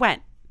where he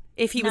went.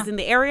 If he was in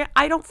the area,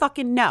 I don't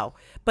fucking know,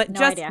 but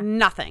just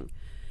nothing.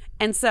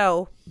 And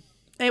so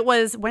it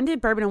was, when did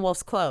Bourbon and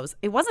Wolves close?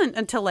 It wasn't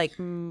until like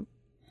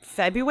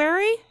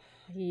February,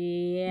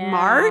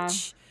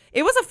 March.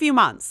 It was a few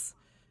months.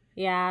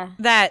 Yeah.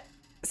 That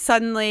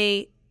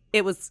suddenly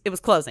it was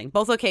closing.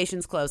 Both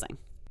locations closing.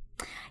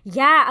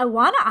 Yeah, I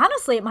want to,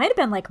 honestly, it might have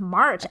been like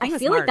March. I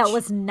feel like that March.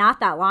 was not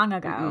that long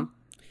ago. Mm-mm.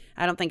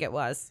 I don't think it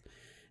was.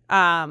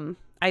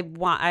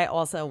 I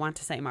also want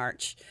to say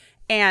March.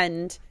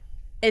 And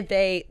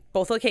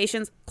both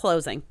locations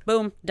closing.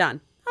 Boom,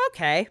 done.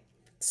 Okay.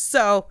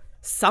 So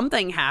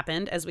something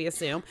happened, as we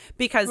assume,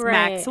 because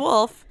Max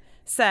Wolf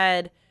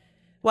said,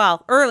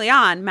 well, early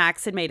on,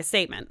 Max had made a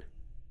statement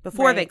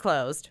before they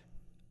closed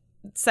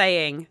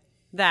saying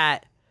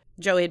that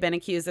Joey had been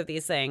accused of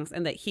these things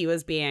and that he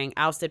was being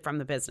ousted from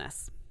the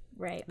business.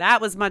 Right. That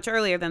was much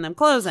earlier than them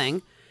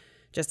closing,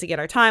 just to get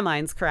our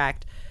timelines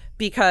correct,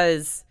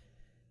 because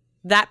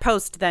that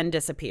post then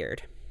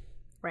disappeared.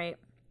 Right.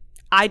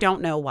 I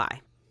don't know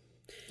why.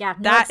 Yeah,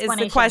 that is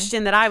the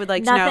question that I would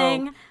like to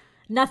know.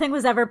 Nothing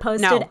was ever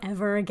posted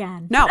ever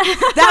again. No,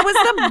 that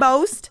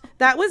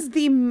was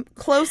the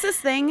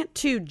closest thing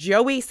to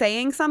Joey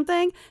saying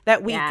something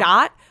that we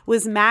got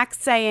was Max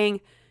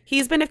saying,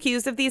 he's been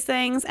accused of these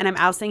things and I'm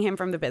ousting him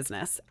from the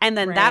business. And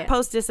then that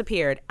post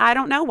disappeared. I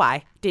don't know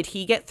why. Did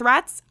he get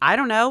threats? I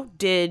don't know.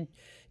 Did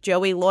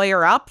Joey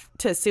lawyer up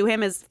to sue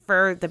him as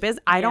for the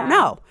business? I don't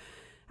know.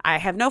 I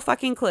have no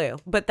fucking clue.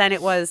 But then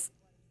it was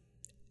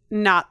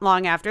not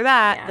long after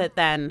that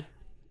then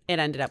it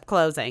ended up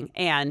closing.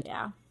 And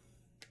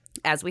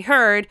as we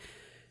heard,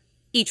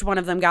 each one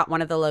of them got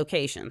one of the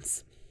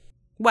locations.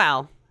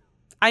 Well,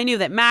 I knew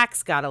that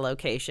Max got a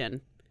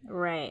location.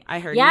 Right. I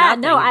heard nothing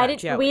about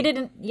Joey. We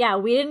didn't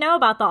know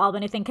about the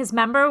Albany thing because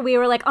remember we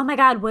were like, oh my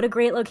God, what a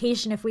great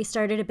location if we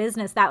started a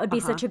business. That would be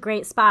such a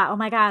great spot. Oh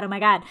my God.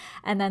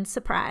 And then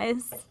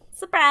surprise.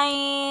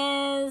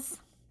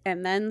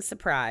 And then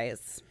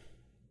surprise.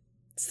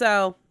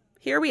 So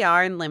here we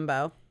are in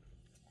limbo.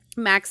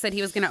 Max said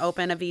he was going to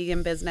open a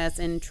vegan business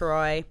in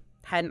Troy.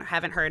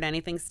 Haven't heard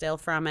anything still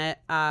from it.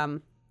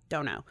 Don't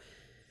know.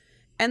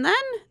 And then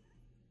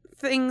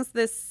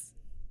this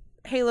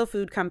Halo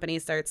Food Company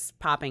starts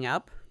popping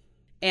up,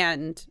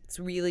 and it's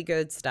really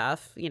good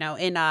stuff,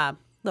 in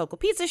local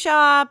pizza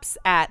shops,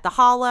 at the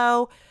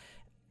Hollow.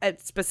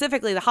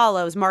 Specifically, the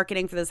Hollow is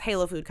marketing for this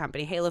Halo Food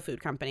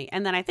Company.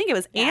 And then I think it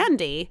was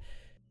Andy,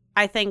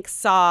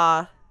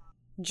 saw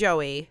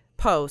Joey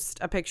post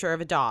a picture of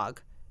a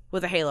dog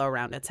with a halo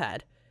around its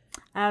head.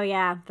 Oh,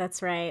 yeah,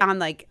 that's right. On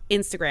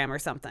Instagram or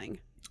something.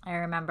 I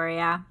remember,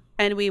 yeah.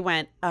 And we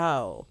went,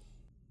 oh,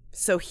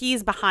 so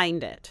he's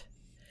behind it.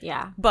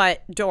 Yeah.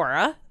 But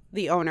Dora,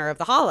 the owner of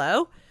the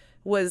Hollow,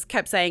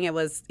 kept saying it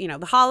was,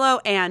 the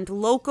Hollow and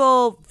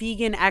local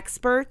vegan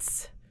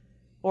experts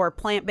or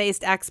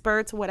plant-based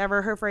experts,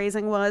 whatever her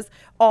phrasing was,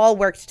 all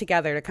worked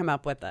together to come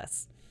up with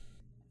this.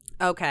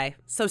 Okay.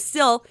 So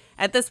still,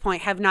 at this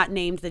point, have not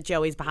named that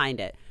Joey's behind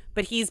it.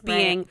 But he's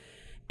being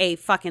a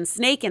fucking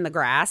snake in the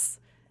grass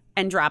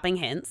and dropping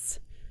hints.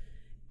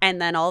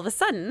 And then all of a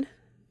sudden,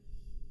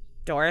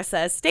 Dora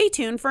says, stay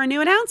tuned for a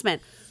new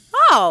announcement.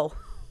 Oh,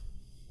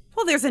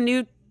 well, there's a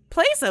new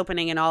place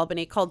opening in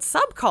Albany called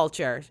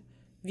Subculture.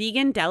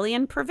 Vegan Deli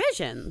and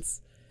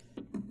Provisions.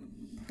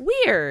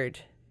 Weird.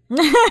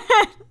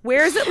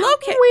 Where is it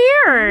located?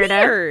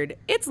 Weird.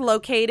 It's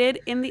located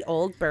in the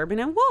old Bourbon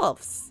and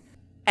Wolves.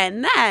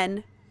 And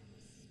then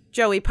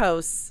Joey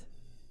posts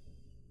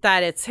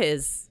that it's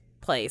his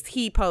place.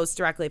 He posts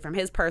directly from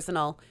his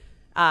personal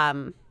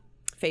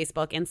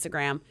Facebook,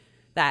 Instagram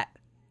that,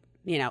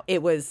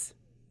 it was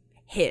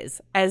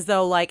his. As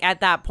though, at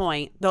that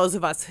point, those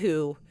of us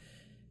who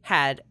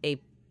had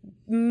a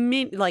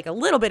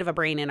little bit of a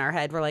brain in our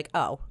head were like,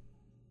 oh,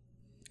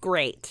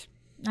 great.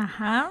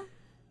 Uh-huh.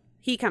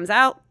 He comes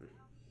out.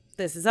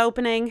 This is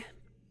opening.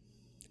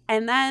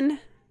 And then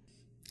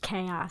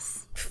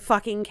chaos.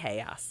 Fucking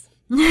chaos.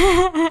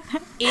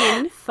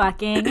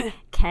 Fucking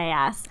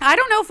chaos. I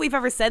don't know if we've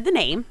ever said the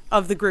name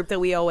of the group that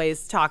we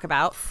always talk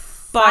about.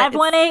 But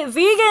 518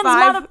 vegans,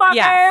 motherfuckers.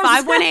 Yeah,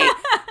 518.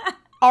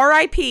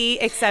 R.I.P.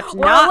 except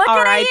not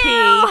R.I.P.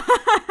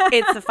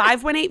 It's the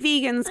 518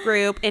 Vegans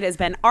group. It has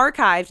been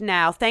archived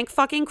now. Thank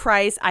fucking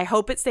Christ. I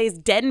hope it stays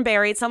dead and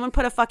buried. Someone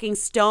put a fucking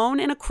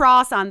stone and a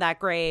cross on that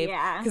grave.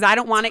 Yeah. Because I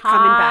don't want it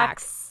coming back.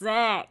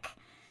 Sick.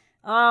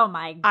 Oh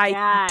my God.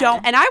 I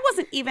don't. And I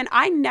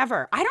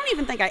don't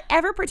even think I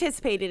ever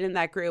participated in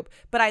that group,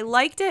 but I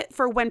liked it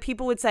for when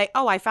people would say,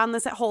 oh, I found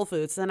this at Whole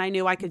Foods. Then I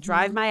knew I could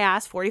drive my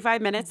ass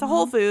 45 minutes to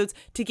Whole Foods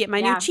to get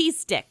my new cheese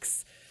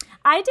sticks.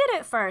 I did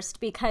it first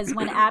because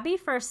when Abby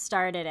first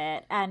started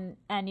it, and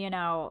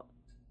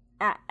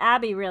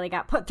Abby really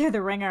got put through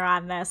the ringer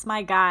on this,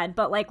 my God.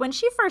 But when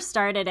she first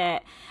started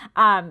it,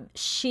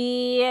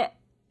 she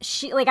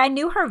I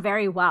knew her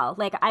very well.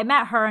 I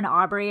met her and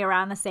Aubrey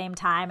around the same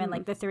time, and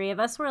the three of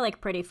us were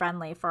pretty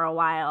friendly for a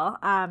while.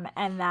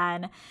 And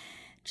then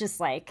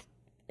just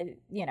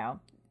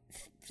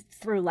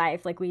through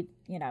life, we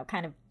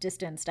kind of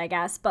distanced, I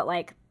guess. But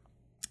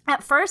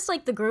at first,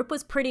 the group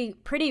was pretty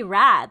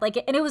rad.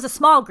 And it was a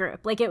small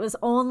group. It was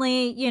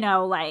only,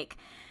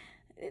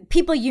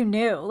 people you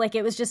knew. Like,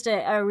 it was just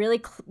a really,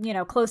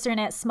 closer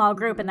knit small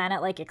group, and then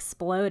it like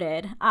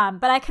exploded.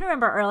 But I can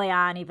remember early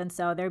on, even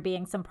so, there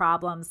being some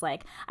problems.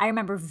 Like, I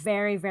remember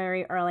very,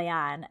 very early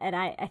on, and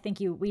I think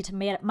we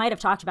might have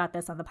talked about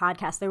this on the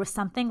podcast. There was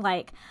something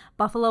like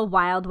Buffalo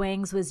Wild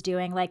Wings was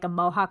doing like a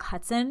Mohawk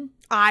Hudson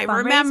I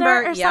fundraiser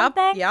remember. or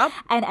something. Yep.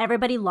 And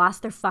everybody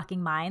lost their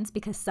fucking minds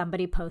because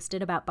somebody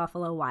posted about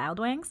Buffalo Wild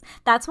Wings.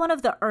 That's one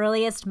of the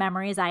earliest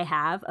memories I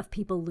have of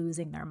people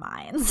losing their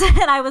minds.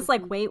 And I was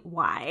like, wait,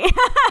 why?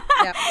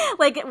 Yep.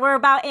 Like, we're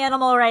about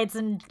animal rights,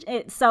 and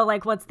so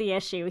like, what's the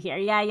issue here?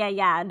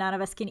 Yeah. None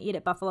of us can eat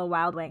at Buffalo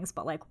Wild Wings,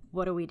 but like,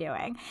 what are we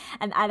doing?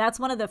 And that's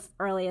one of the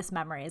earliest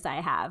memories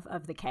I have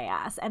of the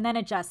chaos. And then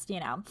it just,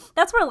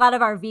 that's where a lot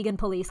of our vegan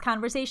police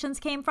conversations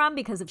came from,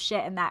 because of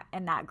shit in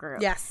that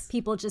group. Yes.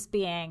 People just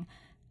being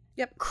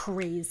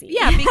crazy.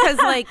 Yeah, because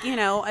like,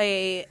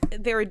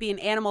 there would be an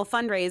animal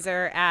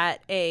fundraiser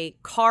at a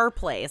car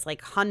place,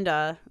 like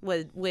Honda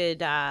would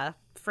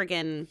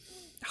friggin'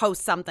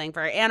 host something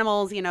for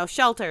animals,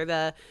 shelter,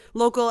 the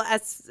local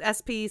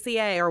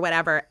SPCA or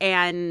whatever,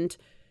 and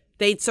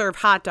they'd serve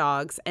hot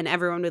dogs and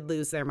everyone would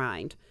lose their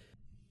mind.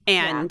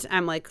 And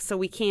I'm like,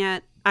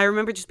 I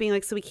remember just being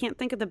like, so we can't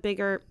think of the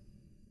bigger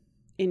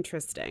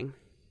interesting.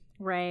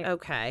 Right.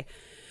 Okay.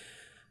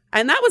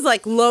 And that was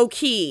like low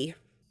key.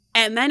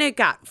 And then it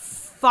got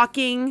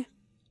fucking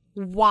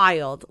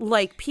wild.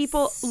 Like,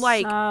 people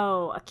like,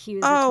 so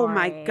accusatory. Oh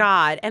my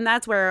God. And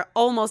that's where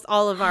almost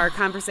all of our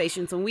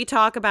conversations, when we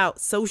talk about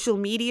social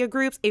media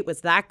groups, it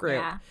was that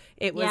group. Yeah.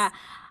 It was. Yeah.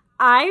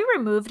 I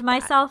removed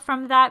myself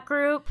from that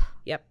group.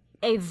 Yep.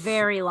 A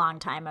very long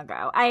time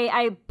ago.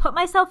 I put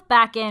myself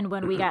back in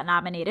when we got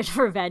nominated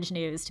for Veg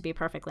News, to be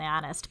perfectly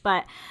honest.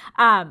 But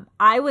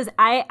I was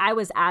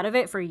out of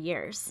it for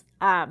years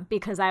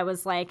because I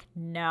was like,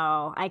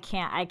 no, I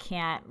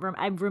can't.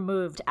 I'm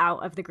removed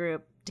out of the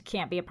group.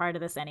 Can't be a part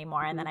of this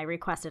anymore. And then I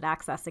requested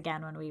access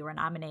again when we were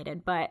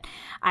nominated. But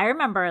I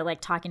remember like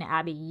talking to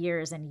Abby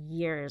years and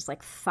years,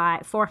 like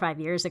 4 or 5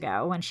 years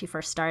ago when she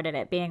first started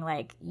it, being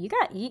like,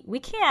 we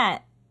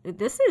can't.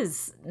 This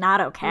is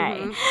not okay.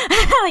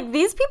 Mm-hmm. Like,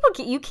 these people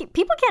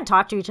can't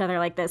talk to each other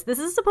like this. This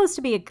is supposed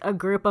to be a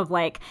group of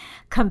like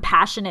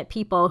compassionate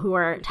people who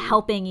are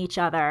helping each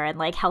other and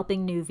like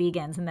helping new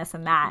vegans and this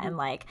and that. Mm-hmm. And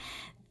like,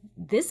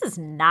 this is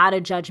not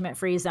a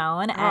judgment-free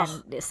zone,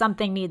 and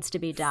something needs to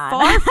be done.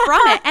 Far from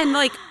it. And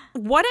like,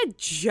 what a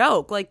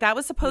joke. Like, that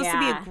was supposed to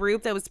be a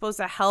group that was supposed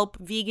to help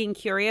vegan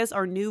curious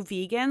or new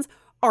vegans.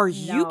 Are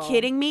you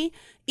kidding me?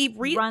 A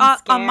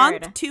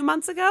month, 2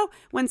 months ago,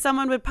 when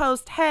someone would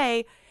post,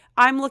 hey,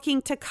 I'm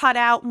looking to cut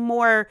out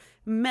more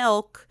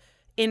milk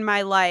in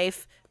my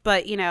life,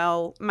 but,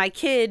 my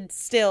kid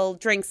still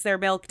drinks their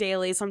milk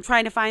daily, so I'm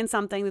trying to find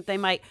something that they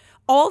might.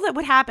 All that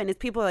would happen is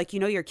people are like,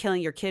 you're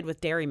killing your kid with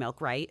dairy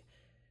milk, right?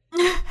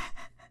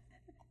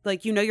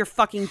 Like, you're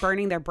fucking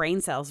burning their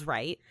brain cells,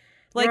 right?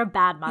 Like, you're a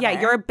bad mother. Yeah,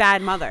 you're a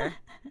bad mother.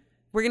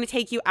 We're going to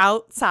take you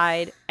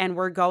outside and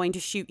we're going to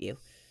shoot you.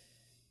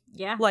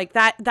 Yeah. Like,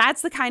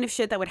 that's the kind of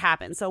shit that would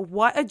happen. So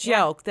what a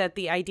joke that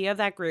the idea of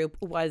that group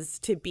was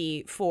to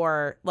be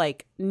for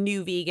like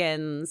new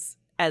vegans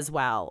as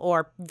well,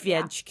 or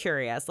veg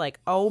curious. Like,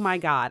 oh my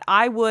God,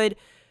 I would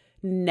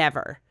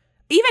never,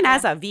 even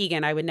as a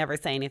vegan, I would never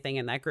say anything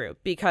in that group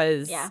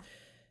because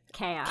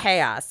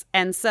chaos.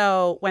 And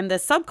so when the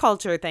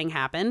subculture thing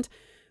happened,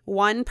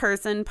 one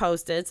person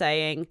posted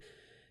saying,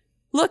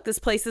 look, this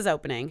place is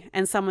opening.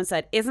 And someone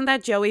said, isn't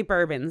that Joey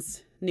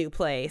Bourbon's new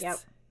place? Yep.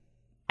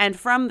 And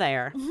from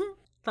there,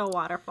 the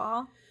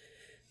waterfall,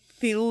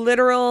 the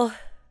literal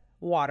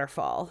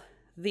waterfall,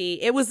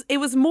 it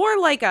was more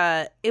like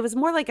a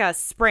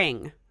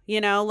spring,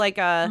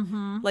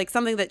 like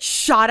something that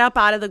shot up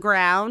out of the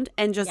ground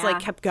and just like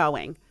kept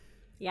going,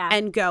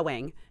 and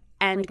going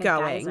and like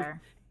going,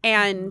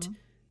 and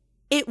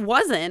it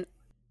wasn't.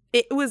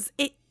 It was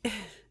it.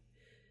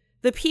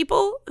 The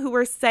people who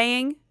were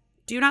saying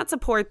do not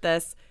support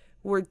this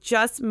were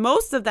just,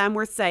 most of them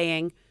were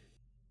saying,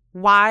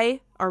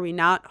 why are we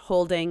not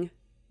holding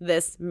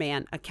this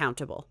man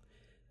accountable?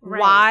 Right.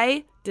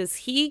 Why does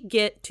he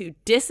get to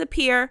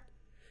disappear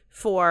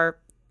for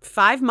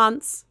 5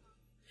 months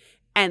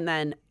and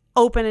then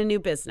open a new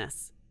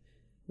business?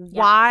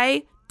 Yeah.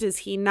 Why does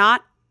he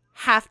not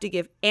have to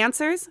give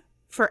answers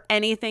for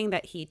anything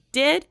that he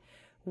did?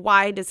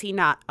 Why does he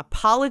not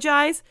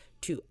apologize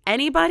to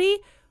anybody?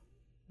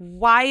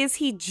 Why is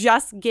he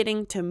just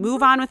getting to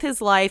move on with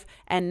his life?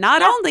 And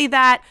not only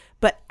that,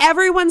 but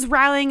everyone's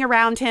rallying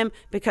around him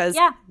because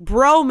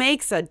bro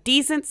makes a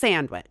decent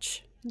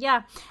sandwich.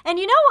 Yeah. And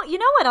you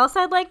know what else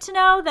I'd like to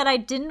know that I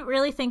didn't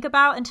really think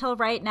about until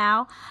right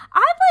now?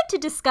 I'd like to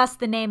discuss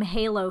the name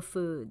Halo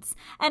Foods.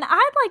 And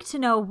I'd like to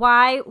know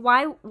why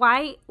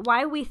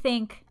we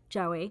think,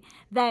 Joey,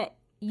 that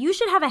you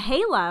should have a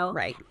halo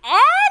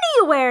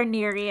anywhere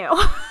near you.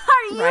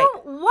 Are you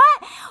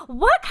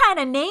what kind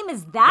of name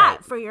is that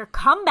for your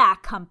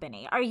comeback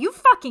company? Are you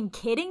fucking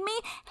kidding me?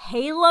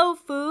 Halo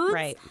Foods?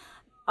 Right.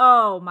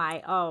 Oh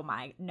my.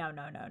 No.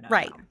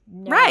 Right.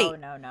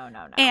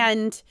 No.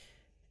 And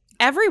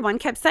everyone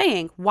kept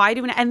saying, why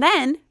do we not? And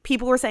then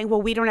people were saying,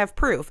 well, we don't have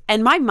proof.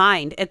 And my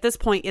mind at this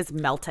point is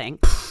melting.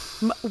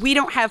 We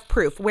don't have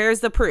proof.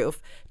 Where's the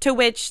proof? To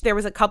which there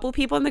was a couple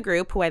people in the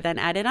group who I then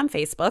added on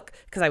Facebook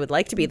because I would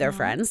like to be their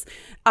friends,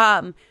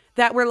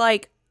 that were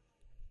like,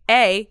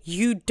 A,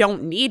 you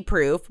don't need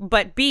proof,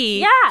 but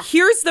B,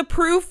 here's the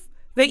proof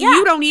that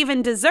you don't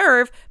even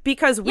deserve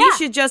because we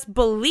should just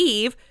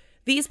believe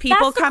these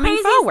people coming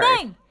forward.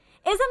 Thing.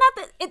 Isn't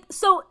that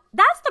so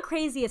that's the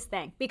craziest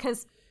thing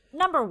because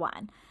number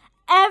one,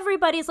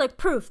 everybody's like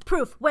proof,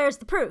 where's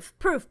the proof?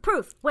 Proof,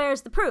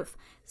 where's the proof?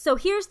 So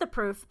here's the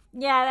proof.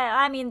 Yeah,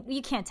 I mean,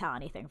 you can't tell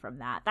anything from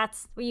that.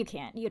 You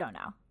don't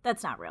know.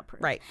 That's not real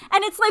proof. Right.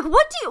 And it's like,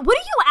 what are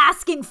you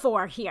asking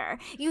for here?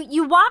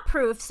 You want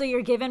proof, so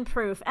you're given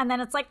proof, and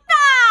then it's like,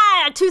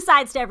 two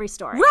sides to every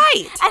story.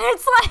 Right. And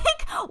it's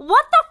like,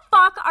 what the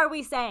fuck are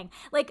we saying?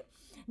 Like,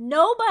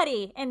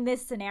 nobody in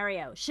this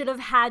scenario should have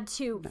had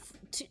to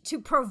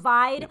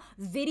provide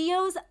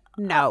videos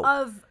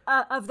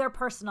of their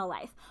personal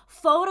life,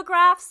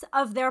 photographs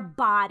of their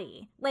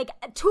body, like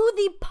to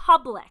the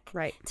public,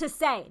 right, to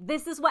say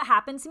this is what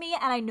happened to me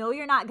and I know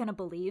you're not going to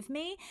believe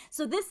me,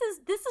 so this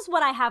is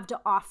what I have to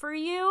offer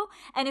you,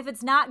 and if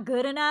it's not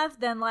good enough,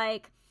 then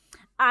like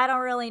I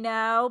don't really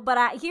know,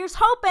 but here's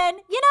hoping,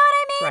 you know what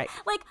I mean? Right.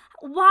 Like,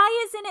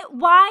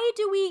 why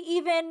do we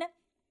even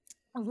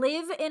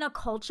live in a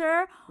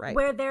culture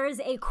where there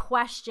is a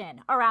question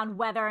around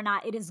whether or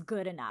not it is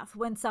good enough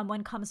when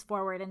someone comes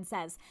forward and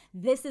says,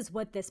 this is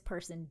what this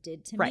person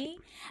did to me.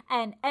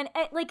 And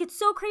like, it's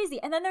so crazy.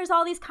 And then there's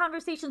all these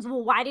conversations.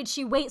 Well, why did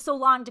she wait so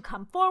long to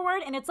come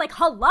forward? And it's like,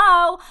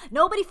 hello,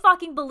 nobody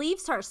fucking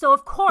believes her. So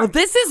of course,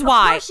 this is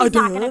why she's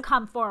not going to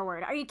come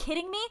forward. Are you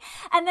kidding me?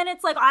 And then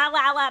it's like,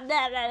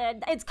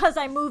 it's because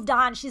I moved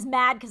on. She's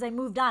mad because I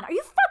moved on. Are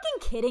you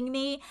fucking kidding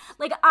me?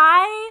 Like,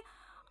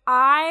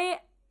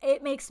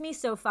 it makes me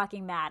so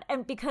fucking mad.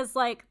 And because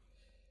like,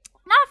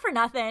 not for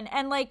nothing.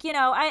 And like, you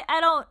know,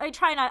 I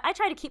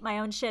try to keep my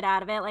own shit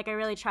out of it. Like I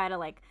really try to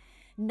like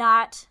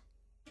not,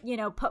 you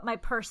know, put my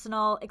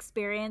personal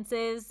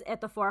experiences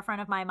at the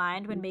forefront of my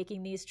mind when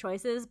making these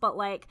choices. But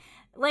like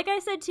I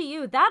said to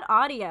you, that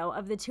audio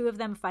of the two of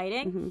them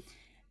fighting,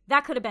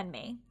 that could have been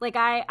me. Like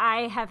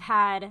I have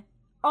had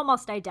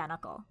almost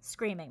identical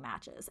screaming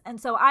matches. And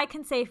so I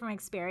can say from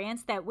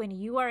experience that when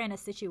you are in a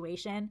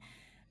situation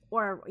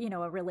or, you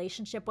know, a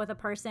relationship with a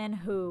person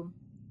who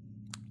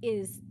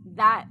is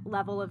that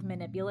level of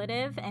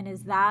manipulative and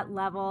is that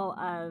level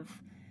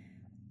of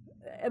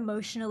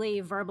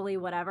emotionally, verbally,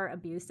 whatever,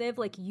 abusive,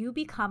 like you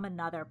become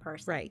another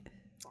person. Right.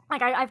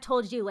 Like I've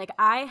told you, like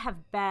I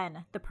have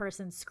been the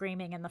person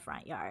screaming in the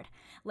front yard.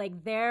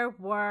 Like there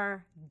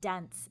were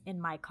dents in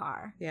my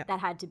car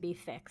that had to be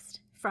fixed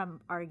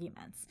from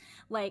arguments.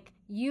 Like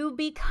you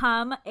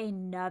become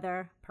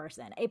another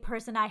person, a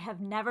person I have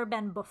never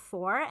been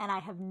before and I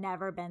have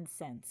never been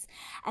since.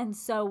 And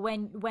so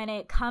when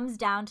it comes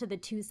down to the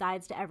two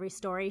sides to every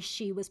story,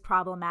 she was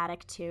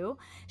problematic too.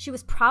 She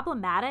was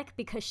problematic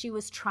because she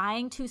was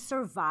trying to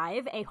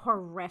survive a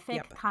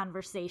horrific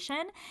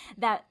conversation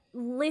that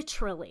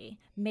literally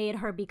made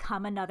her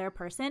become another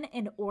person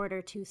in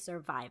order to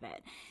survive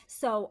it.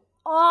 So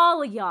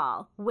all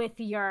y'all with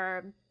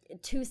your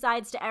two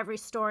sides to every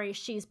story,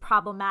 she's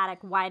problematic,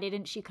 why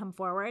didn't she come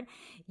forward?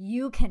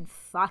 You can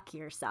fuck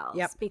yourselves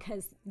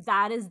because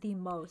that is the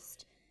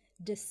most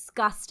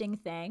disgusting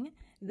thing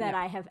that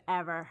I have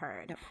ever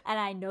heard. And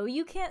I know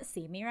you can't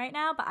see me right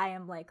now, but I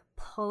am like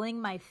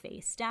pulling my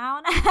face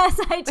down as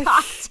I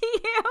talk to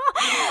you.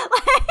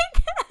 Like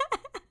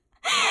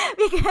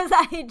because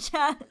I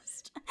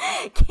just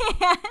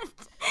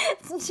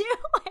can't do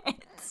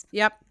it.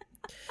 Yep.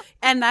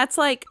 And that's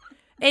like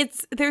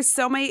there's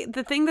so many.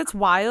 The thing that's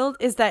wild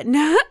is that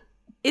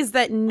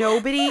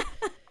nobody,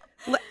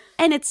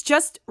 and it's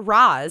just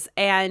Roz,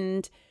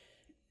 and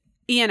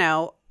you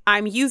know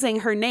I'm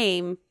using her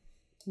name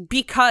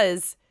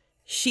because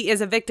she is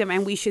a victim,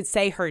 and we should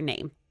say her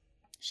name.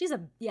 She's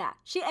a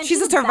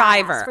she's a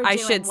survivor. I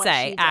should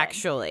say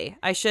actually,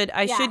 I should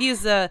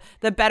use the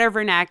better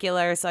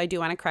vernacular. So I do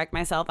want to correct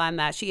myself on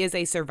that. She is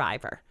a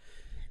survivor,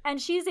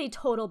 and she's a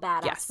total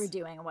badass for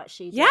doing what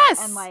she did. Yes,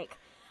 and like.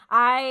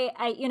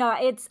 I you know,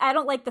 I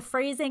don't like the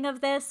phrasing of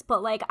this,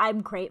 but like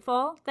I'm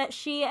grateful that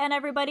she and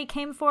everybody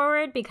came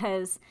forward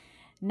because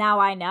now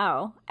I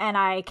know and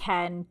I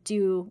can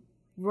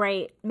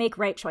make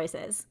right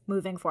choices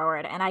moving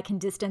forward, and I can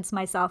distance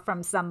myself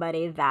from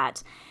somebody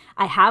that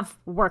I have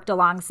worked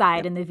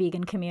alongside in the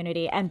vegan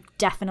community and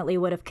definitely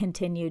would have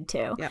continued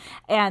to.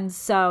 And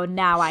so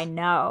now I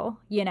know,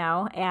 you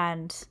know,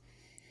 and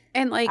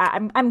like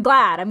I'm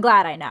glad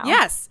I know.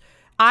 Yes.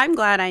 I'm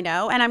glad I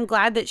know, and I'm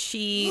glad that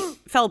she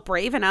felt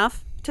brave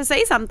enough to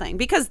say something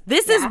because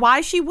this is why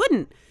she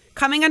wouldn't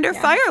coming under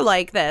fire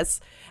like this.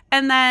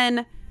 And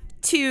then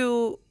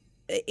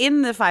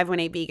in the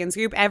 518 Vegans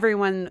group,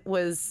 everyone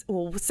was,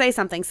 well, say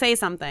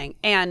something.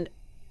 And,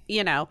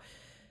 you know,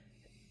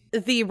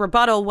 the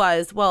rebuttal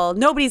was, well,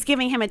 nobody's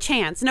giving him a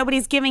chance.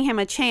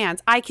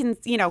 I can,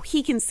 you know,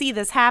 he can see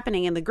this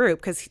happening in the group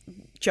because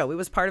Joey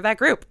was part of that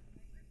group.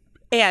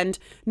 And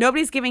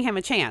nobody's giving him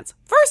a chance.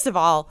 First of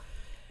all,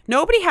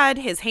 nobody had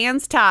his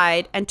hands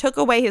tied and took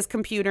away his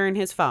computer and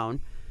his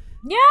phone.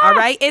 Yeah. All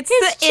right? It's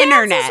the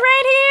internet. His chance is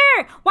right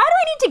here. Why do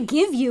I need to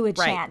give you a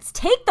chance?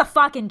 Take the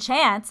fucking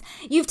chance.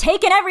 You've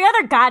taken every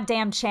other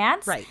goddamn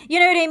chance. Right. You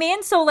know what I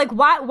mean? So, like,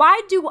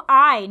 why do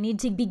I need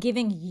to be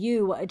giving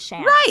you a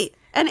chance? Right.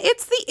 And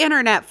it's the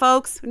internet,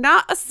 folks.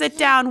 Not a sit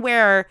down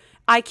where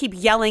I keep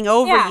yelling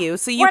over you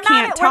so you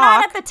can't talk. We're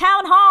not at the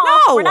town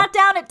hall. No. We're not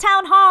down at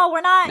town hall.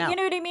 We're not, No. you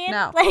know what I mean?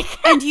 No.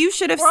 Like, and you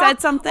should have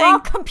said something. We're all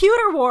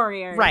computer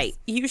warriors. Right.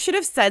 You should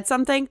have said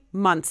something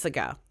months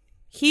ago.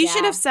 He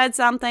should have said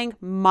something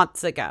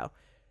months ago.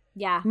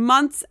 Yeah.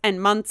 Months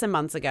and months and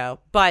months ago.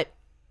 But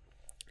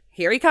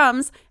here he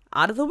comes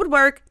out of the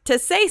woodwork to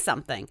say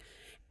something.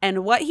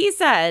 And what he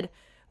said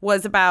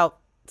was about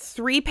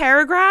 3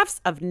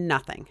 paragraphs of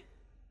nothing.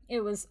 It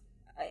was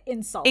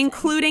insulting.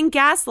 Including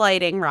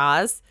gaslighting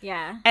Roz.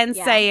 Yeah. And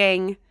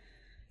saying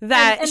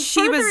that and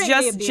she was furthering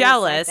just the abuse,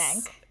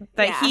 jealous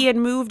that he had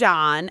moved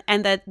on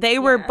and that they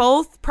were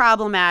both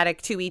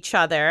problematic to each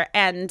other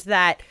and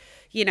that,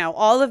 you know,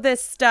 all of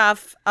this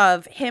stuff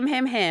of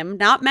him,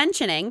 not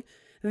mentioning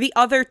the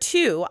other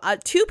two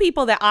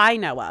people that I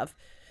know of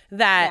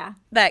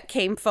that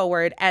came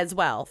forward as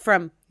well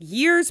from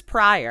years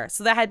prior.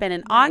 So that had been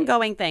an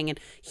ongoing thing. And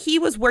he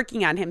was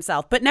working on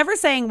himself, but never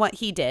saying what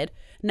he did.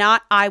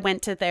 Not I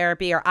went to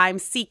therapy or I'm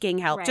seeking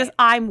help. Right. Just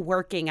I'm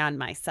working on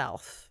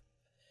myself.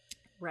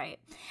 Right.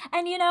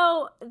 And, you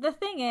know, the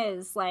thing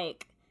is,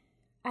 like,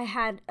 I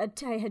had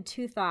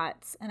 2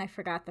 thoughts and I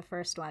forgot the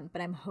first one,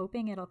 but I'm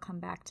hoping it'll come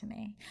back to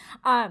me.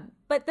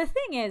 But the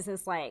thing is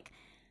like,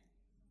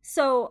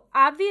 so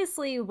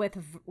obviously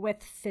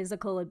with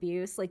physical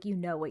abuse, like, you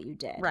know what you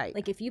did. Right.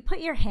 Like, if you put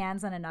your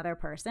hands on another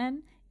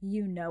person,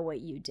 you know what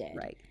you did.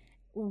 Right.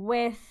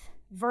 With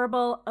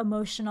verbal,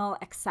 emotional,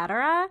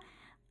 etc.,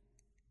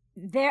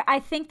 I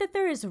think that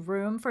there is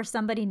room for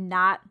somebody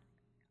not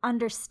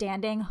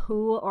understanding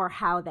who or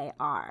how they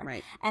are.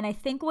 Right. And I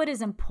think what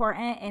is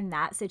important in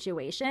that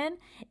situation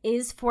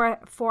is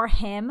for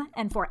him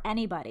and for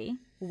anybody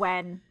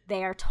when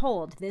they are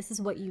told this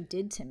is what you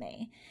did to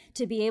me,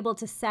 to be able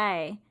to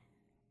say,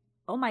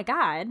 oh my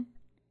God,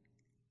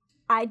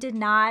 I did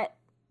not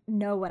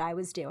know what I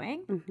was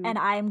doing, and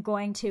I'm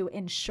going to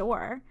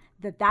ensure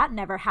that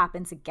never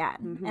happens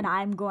again. And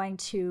I'm going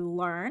to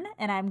learn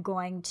and I'm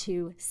going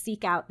to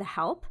seek out the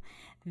help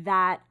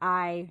that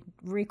I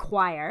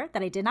require,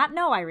 that I did not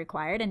know I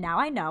required. And now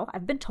I know.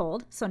 I've been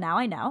told. So now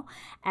I know.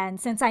 And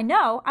since I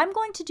know, I'm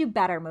going to do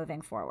better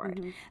moving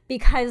forward.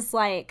 Because,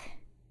 like,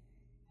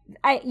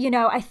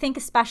 I think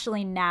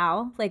especially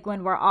now, like,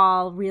 when we're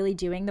all really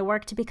doing the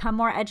work to become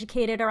more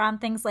educated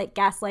around things like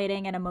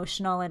gaslighting and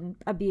emotional and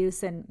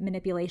abuse and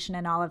manipulation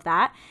and all of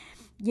that,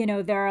 you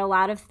know, there are a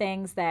lot of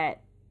things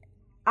that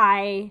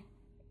I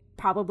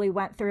probably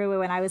went through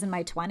when I was in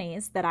my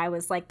 20s that I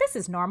was like, this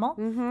is normal,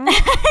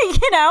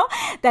 you know,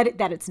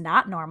 that it's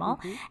not normal.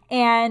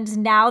 And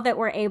now that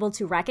we're able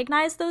to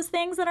recognize those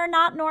things that are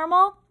not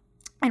normal,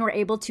 and we're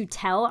able to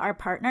tell our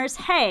partners,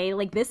 hey,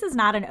 like, this is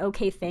not an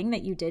okay thing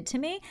that you did to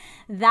me,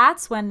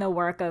 that's when the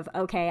work of,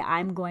 okay,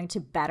 I'm going to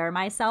better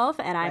myself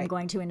and I'm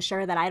going to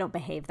ensure that I don't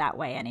behave that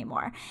way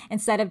anymore.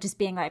 Instead of just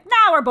being like,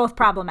 nah, we're both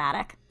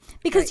problematic.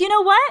 Because you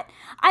know what?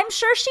 I'm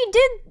sure she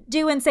did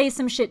do and say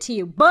some shit to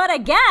you. But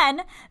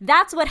again,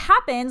 that's what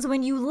happens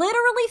when you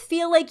literally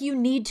feel like you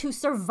need to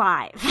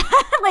survive.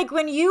 Like,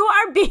 when you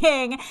are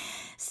being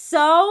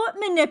so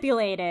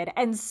manipulated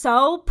and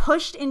so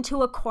pushed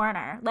into a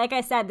corner, like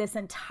I said, this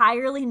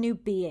entirely new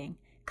being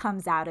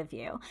comes out of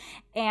you.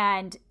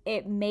 And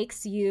it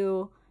makes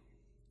you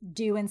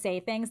do and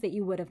say things that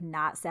you would have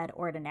not said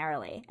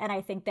ordinarily. And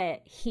I think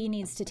that he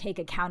needs to take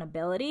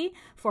accountability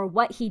for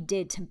what he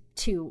did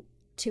to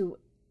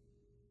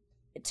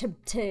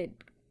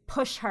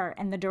push her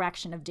in the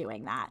direction of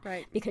doing that.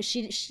 Right. Because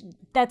she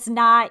that's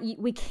not,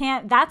 we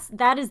can't,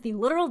 that is the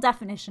literal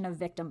definition of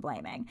victim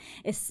blaming,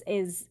 is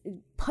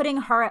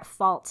putting her at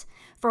fault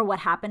for what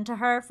happened to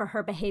her, for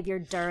her behavior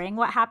during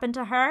what happened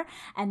to her.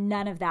 And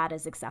none of that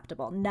is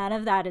acceptable. None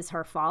of that is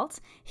her fault.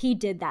 He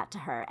did that to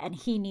her and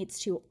he needs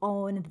to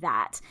own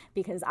that,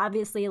 because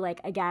obviously,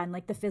 like, again,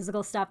 like, the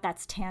physical stuff,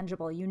 that's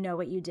tangible. You know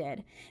what you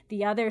did.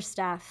 The other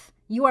stuff,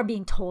 you are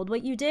being told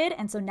what you did,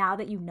 and so now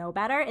that you know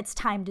better, it's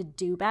time to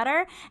do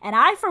better. And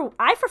I for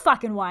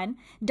fucking one,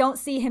 don't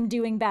see him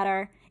doing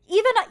better,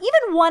 even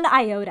 1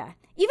 iota,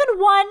 even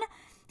one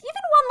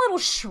little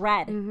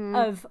shred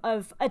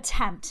of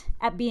attempt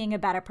at being a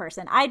better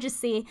person. I just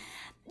see, I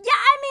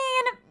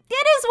mean, it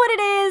is what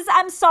it is.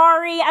 I'm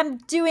sorry. I'm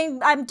doing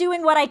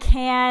what I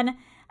can.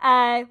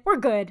 We're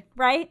good,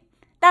 right?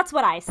 That's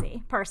what I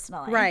see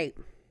personally. Right.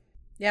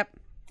 Yep.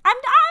 I'm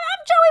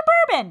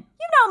Joey Bourbon.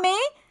 You know me.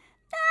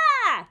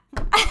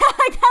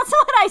 Like, that's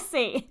what I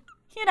see,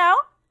 you know?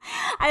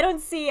 I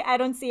don't see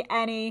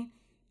any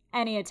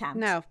attempt.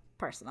 No.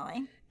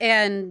 Personally.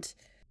 And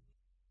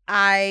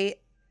I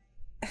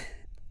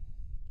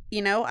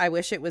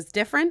wish it was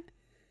different,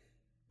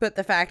 but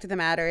the fact of the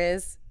matter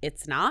is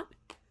it's not.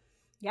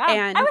 Yeah.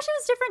 And I wish it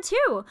was different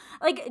too.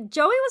 Like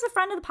Joey was a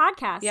friend of the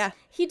podcast. Yeah.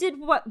 He did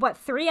what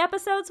 3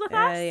 episodes with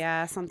us?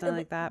 yeah, something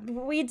like that.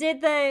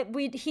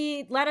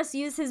 He let us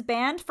use his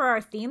band for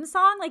our theme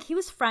song. Like he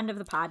was friend of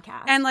the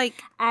podcast. And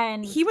like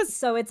and he was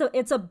so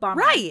it's a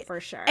bummer, right for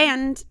sure.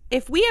 And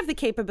if we have the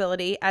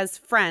capability as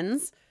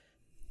friends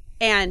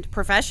and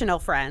professional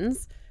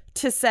friends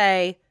to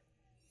say,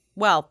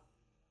 well,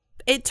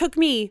 it took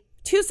me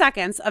 2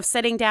 seconds of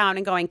sitting down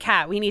and going,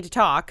 Kat, we need to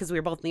talk, because we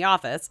were both in the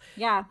office.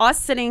 Yeah.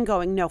 Us sitting and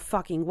going, no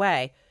fucking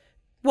way.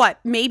 What,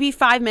 maybe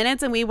 5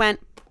 minutes? And we went,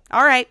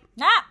 all right.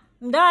 Nah,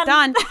 I'm done.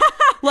 Done.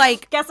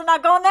 Like, guess I'm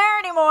not going there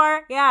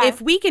anymore. Yeah.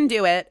 if we can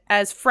do it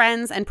as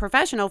friends and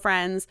professional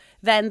friends,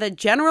 then the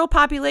general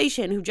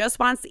population who just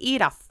wants to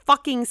eat a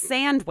fucking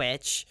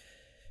sandwich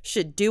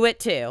should do it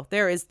too.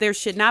 There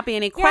should not be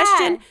any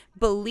question.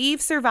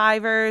 Believe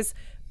survivors.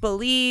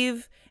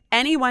 Believe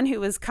anyone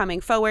who is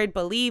coming forward.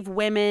 Believe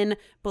women.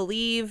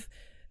 Believe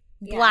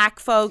Black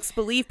folks.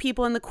 Believe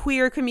people in the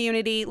queer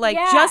community. Like,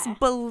 just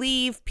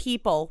believe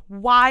people.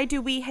 Why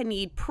do we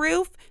need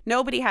proof?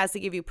 Nobody has to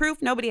give you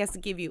proof. Nobody has to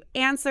give you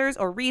answers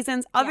or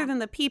reasons other than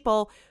the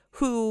people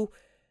who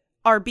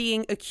are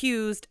being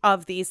accused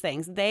of these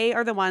things. They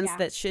are the ones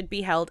that should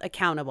be held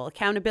accountable.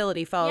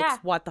 Accountability, folks.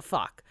 What the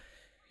fuck?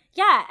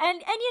 Yeah, and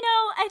you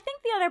know, I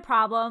think the other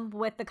problem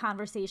with the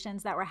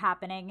conversations that were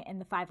happening in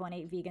the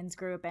 518 Vegans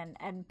group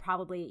and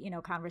probably, you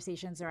know,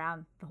 conversations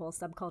around the whole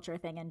subculture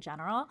thing in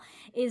general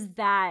is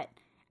that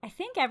I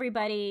think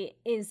everybody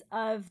is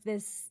of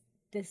this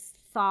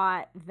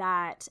thought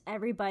that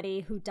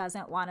everybody who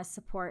doesn't want to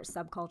support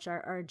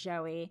subculture or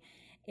Joey,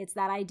 it's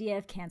that idea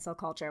of cancel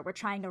culture. We're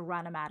trying to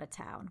run him out of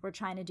town. We're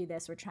trying to do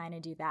this. We're trying to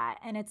do that.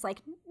 And it's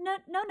like,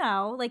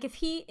 no. Like if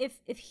he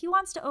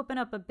wants to open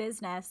up a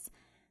business,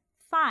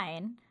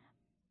 fine.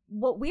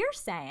 What we're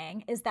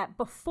saying is that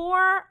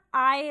before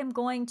I am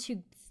going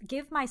to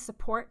give my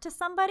support to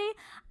somebody,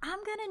 I'm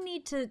going to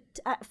need to,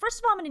 first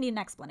of all, I'm going to need an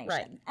explanation.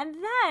 Right. And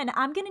then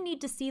I'm going to need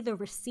to see the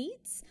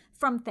receipts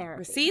from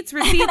therapy. Receipts.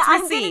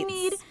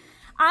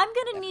 I'm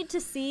going to need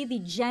to see the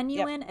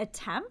genuine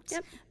attempt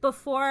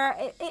before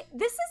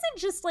this isn't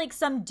just like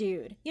some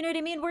dude. You know what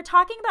I mean? We're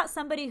talking about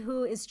somebody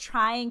who is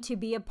trying to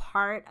be a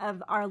part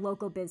of our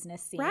local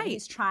business scene. Right.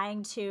 He's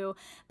trying to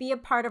be a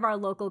part of our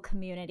local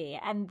community.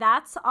 And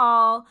that's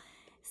all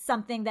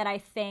something that I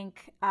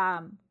think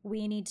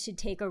we need to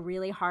take a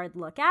really hard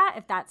look at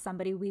if that's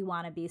somebody we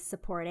want to be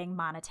supporting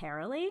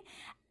monetarily.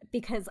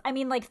 Because, I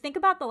mean, like, think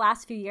about the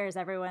last few years.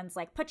 Everyone's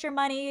like, put your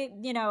money,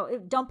 you know,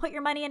 don't put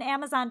your money in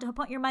Amazon. Don't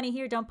put your money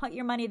here. Don't put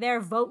your money there.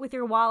 Vote with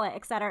your wallet,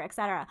 et cetera, et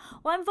cetera.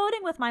 Well, I'm voting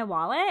with my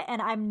wallet,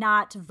 and I'm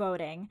not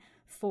voting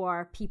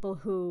for people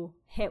who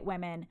hit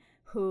women,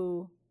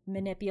 who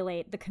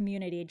manipulate the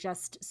community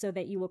just so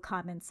that you will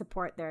come and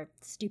support their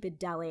stupid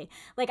deli.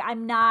 Like,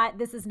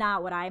 this is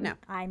not what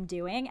I'm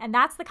doing. And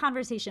that's the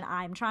conversation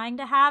I'm trying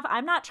to have.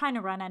 I'm not trying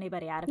to run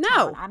anybody out of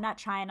town. I'm not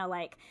trying to,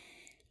 like,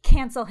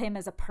 cancel him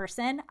as a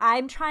person.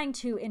 I'm trying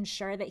to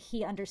ensure that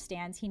he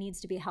understands he needs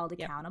to be held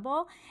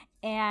accountable.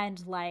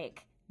 And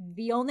like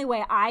the only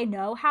way I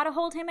know how to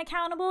hold him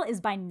accountable is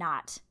by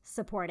not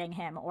supporting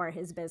him or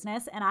his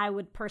business. And I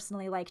would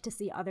personally like to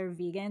see other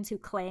vegans who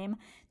claim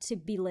to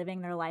be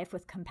living their life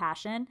with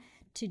compassion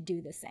to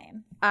do the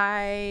same.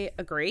 I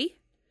agree.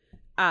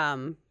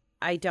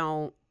 I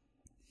don't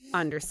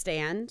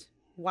understand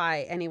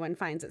why anyone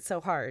finds it so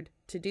hard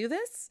to do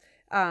this.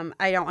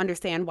 I don't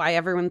understand why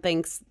everyone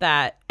thinks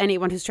that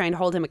anyone who's trying to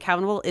hold him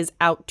accountable is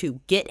out to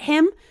get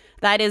him.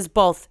 That is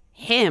both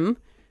him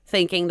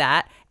thinking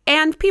that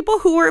and people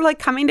who are like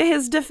coming to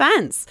his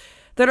defense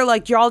that are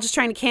like, you're all just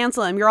trying to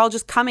cancel him. You're all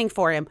just coming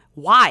for him.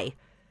 Why?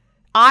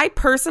 I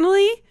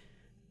personally,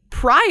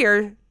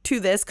 prior to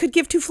this, could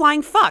give 2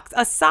 flying fucks.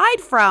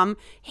 Aside from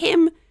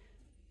him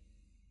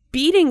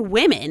beating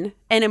women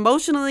and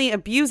emotionally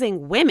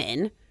abusing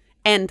women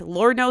and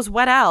Lord knows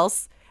what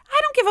else, I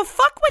don't give a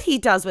fuck what he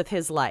does with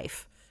his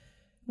life.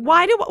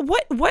 What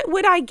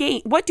would I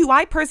gain? What do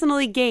I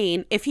personally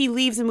gain if he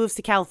leaves and moves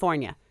to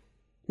California?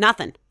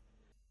 Nothing.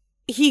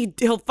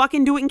 He'll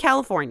fucking do it in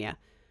California.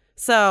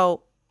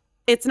 So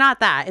it's not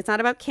that. It's not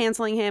about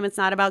canceling him. It's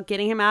not about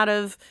getting him out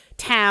of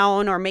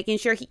town or making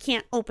sure he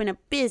can't open a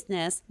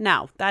business.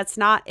 No, that's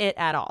not it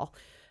at all.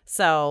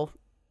 So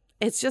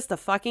it's just a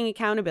fucking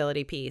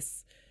accountability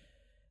piece.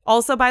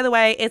 Also, by the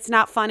way, it's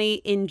not funny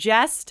in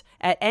jest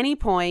at any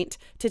point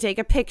to take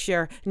a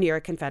picture near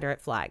a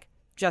Confederate flag.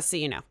 Just so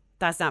you know,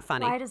 that's not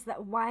funny. Why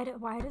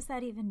does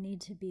that even need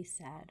to be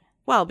said?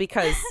 Well,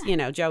 because,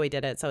 Joey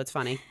did it, so it's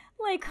funny.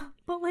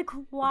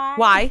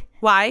 Why?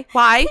 Why?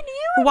 Can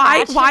you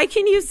imagine? Why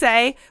can you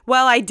say,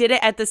 well, I did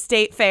it at the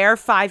state fair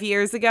 5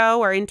 years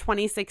ago or in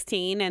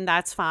 2016 and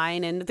that's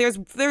fine. And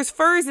there's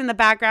furs in the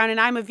background and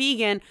I'm a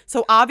vegan,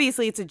 so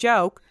obviously it's a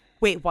joke.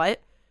 Wait,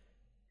 what?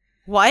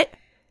 What?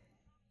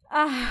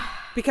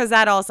 Because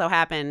that also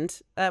happened.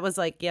 That was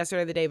like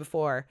yesterday or the day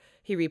before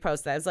he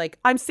reposted that. It was like,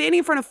 I'm standing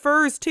in front of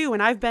furs too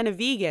and I've been a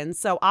vegan,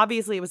 so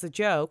obviously it was a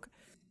joke.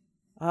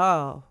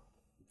 Oh,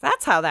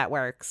 that's how that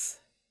works.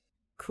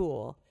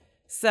 Cool.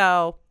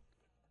 So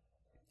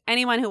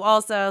anyone who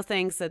also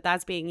thinks that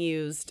that's being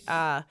used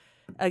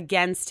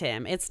against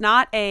him. It's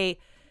not a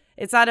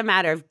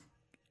matter of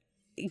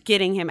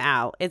getting him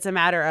out. It's a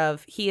matter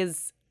of he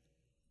is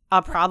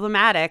a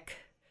problematic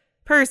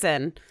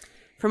person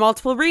for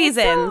multiple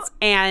reasons.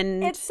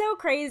 And it's so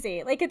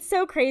crazy. Like, it's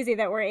so crazy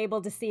that we're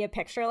able to see a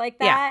picture like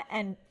that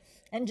and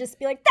just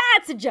be like,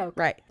 that's a joke.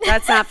 Right.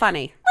 That's not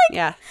funny.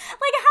 Yeah. Like,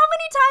 how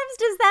many times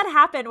does that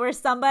happen where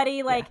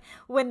somebody, like,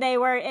 when they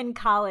were in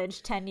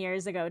college 10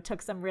 years ago,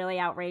 took some really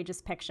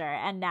outrageous picture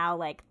and now,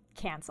 like,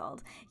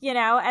 canceled, you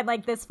know? And,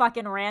 like, this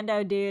fucking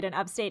rando dude in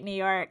upstate New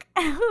York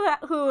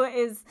who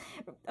is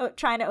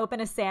trying to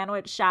open a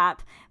sandwich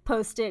shop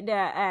posted,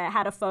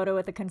 had a photo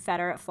with a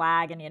Confederate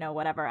flag and, you know,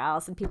 whatever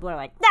else. And people are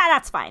like, nah,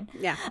 that's fine.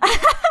 Yeah. But,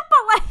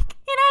 like,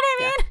 you know what I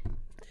mean? Yeah.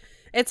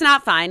 It's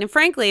not fine. And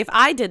frankly, if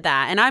I did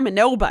that and I'm a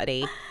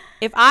nobody,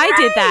 if I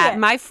did that,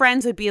 my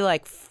friends would be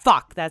like,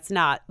 fuck, that's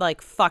not,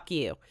 like, fuck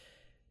you.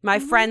 My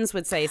friends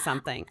would say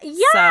something.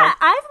 Yeah, so.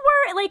 I've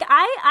worried, like,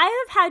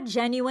 I have had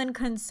genuine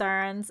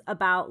concerns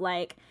about,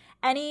 like,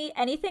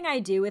 anything I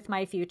do with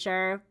my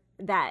future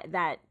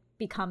that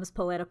becomes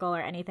political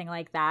or anything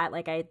like that.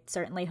 Like, I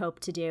certainly hope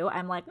to do.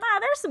 I'm like,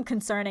 there's some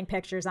concerning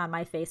pictures on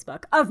my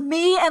Facebook of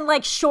me and,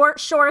 like,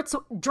 short shorts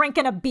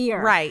drinking a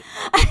beer. Right.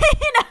 You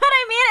know what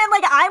I mean? And,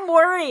 like, I'm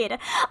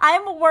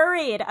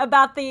worried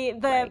about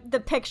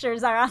the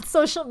pictures that are on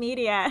social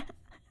media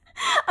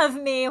of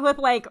me with,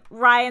 like,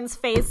 Ryan's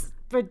face,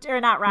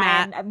 or not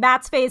Ryan,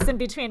 Matt's face in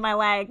between my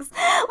legs.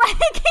 Like,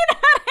 you know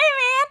what I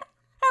mean?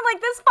 And, like,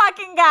 this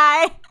fucking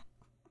guy.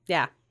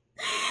 Yeah.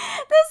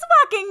 This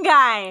fucking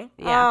guy.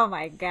 Yeah. Oh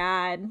my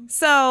God.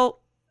 So,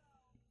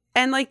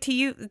 and, like,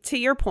 to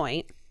your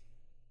point,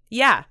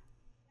 yeah,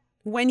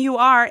 when you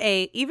are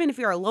even if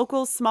you're a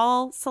local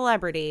small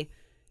celebrity,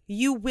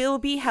 you will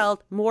be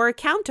held more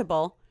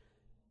accountable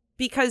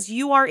because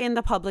you are in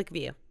the public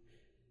view.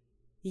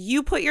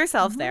 You put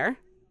yourself there,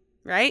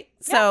 right?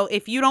 Yeah. So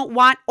if you don't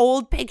want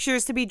old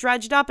pictures to be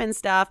dredged up and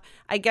stuff,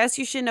 I guess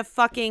you shouldn't have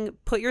fucking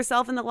put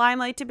yourself in the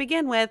limelight to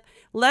begin with,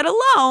 let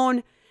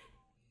alone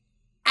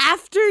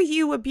after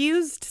you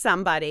abused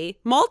somebody,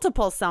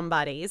 multiple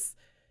somebodies,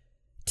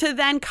 to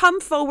then come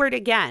forward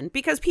again,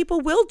 because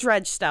people will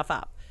dredge stuff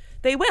up.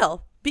 They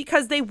will,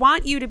 because they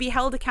want you to be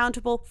held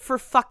accountable for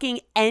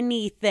fucking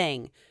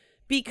anything.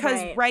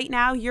 Because right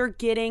now you're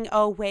getting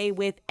away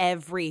with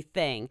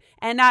everything.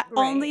 And not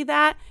only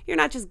that, you're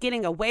not just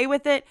getting away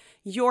with it,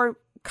 you're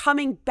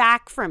coming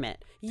back from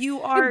it.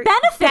 You are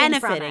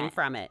benefiting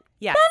from it.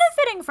 Yes.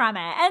 Benefiting from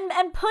it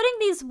and putting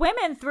these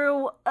women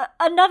through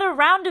another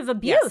round of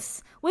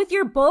abuse with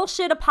your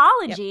bullshit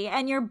apology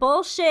and your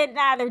bullshit,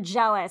 they're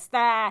jealous,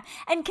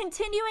 and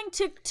continuing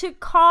to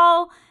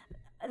call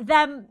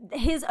them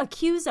his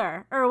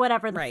accuser or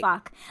whatever the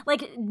fuck.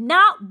 Like,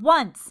 not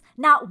once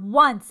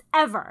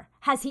ever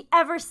has he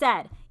ever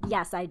said,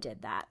 yes, I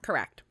did that.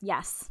 Correct.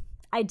 Yes,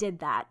 I did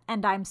that,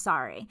 and I'm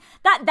sorry.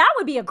 That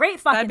would be a great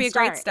fucking That'd be a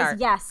great start.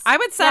 Yes. I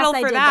would settle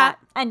for that.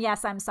 And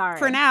yes, I'm sorry.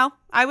 For now,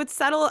 I would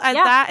settle at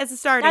that as a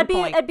starting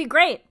point. That'd be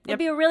great. Yep. It'd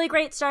be a really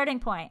great starting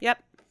point.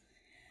 Yep.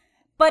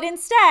 But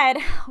instead,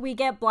 we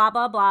get blah,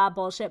 blah, blah,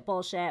 bullshit,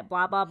 blah,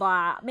 blah,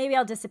 blah. Maybe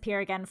I'll disappear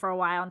again for a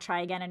while and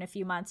try again in a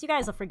few months. You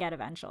guys will forget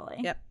eventually.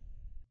 Yep.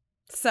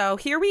 So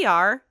here we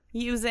are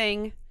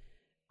using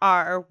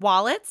our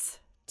wallets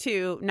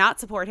to not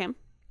support him.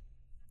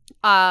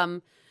 /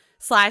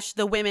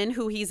 the women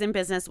who he's in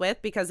business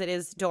with, because it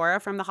is Dora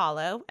from The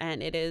Hollow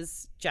and it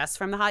is Jess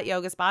from the Hot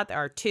Yoga Spot. There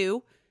are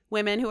 2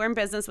 women who are in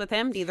business with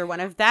him. Neither one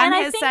of them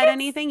has said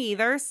anything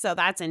either. So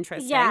that's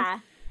interesting.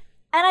 Yeah.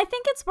 And I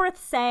think it's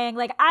worth saying,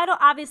 like, I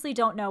obviously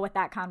don't know what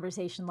that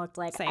conversation looked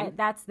like.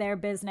 That's their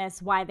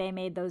business, why they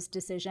made those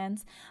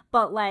decisions.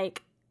 But,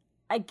 like,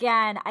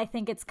 again, I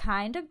think it's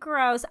kind of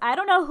gross. I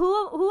don't know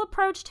who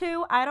approached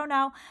who. I don't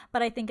know.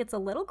 But I think it's a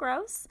little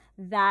gross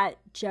that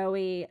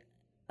Joey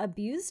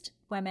abused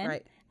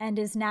women and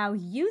is now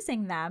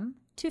using them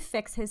to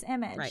fix his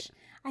image. Right.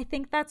 I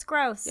think that's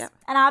gross. Yep.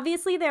 And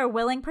obviously they're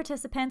willing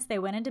participants. They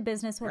went into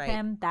business with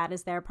him. That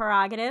is their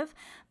prerogative.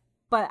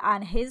 But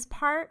on his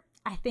part,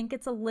 I think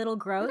it's a little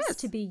gross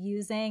to be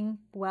using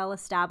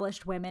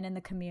well-established women in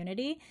the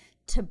community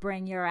to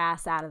bring your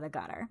ass out of the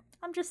gutter.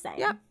 I'm just saying.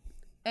 Yep.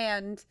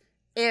 And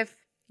if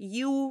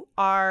you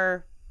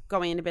are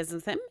going into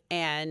business with him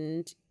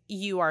and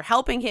you are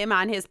helping him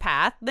on his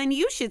path, then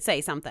you should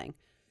say something.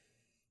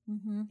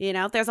 Mm-hmm. You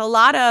know, there's a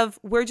lot of,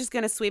 we're just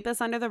going to sweep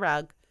this under the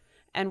rug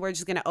and we're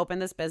just going to open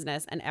this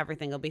business and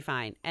everything will be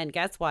fine. And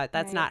guess what?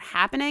 That's not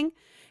happening.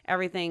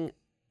 Everything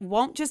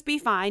won't just be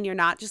fine. You're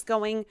not just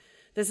going,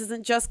 this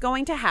isn't just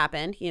going to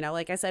happen. You know,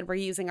 like I said, we're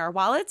using our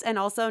wallets, and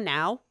also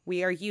now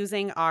we are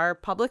using our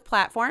public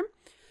platform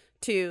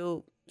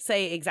to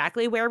say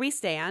exactly where we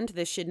stand.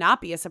 This should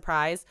not be a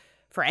surprise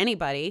for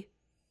anybody.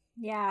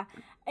 Yeah.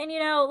 And, you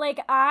know,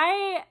 like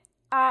I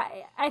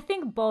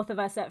think both of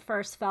us at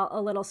first felt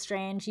a little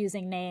strange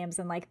using names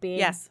and, like,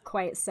 being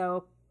quite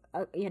so,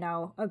 you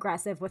know,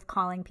 aggressive with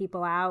calling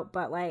people out.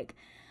 But, like,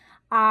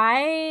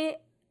 I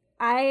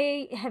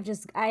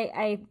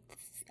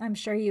I'm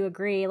sure you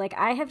agree. Like,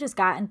 I have just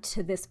gotten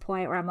to this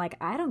point where I'm like,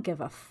 I don't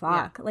give a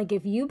fuck. Yeah. Like,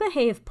 if you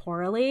behave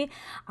poorly,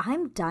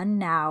 I'm done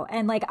now.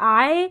 And like,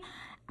 I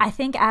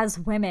think as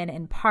women,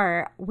 in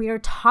part, we are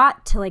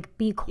taught to like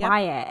be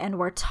quiet, and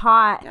we're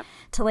taught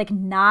to like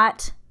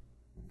not,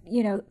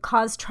 you know,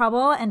 cause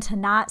trouble and to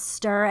not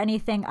stir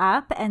anything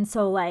up. And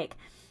so like,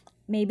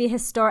 maybe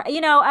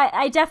you know,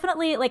 I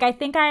definitely like, I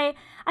think I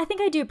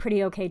do a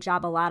pretty okay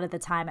job a lot of the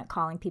time at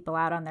calling people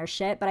out on their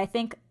shit, but I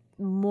think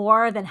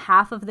more than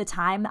half of the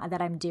time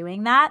that I'm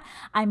doing that,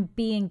 I'm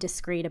being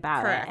discreet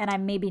about it, and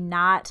I'm maybe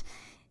not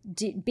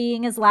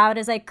being as loud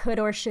as I could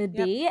or should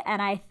be.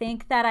 And I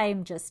think that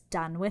I'm just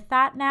done with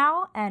that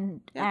now. And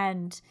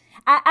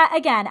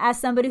again, as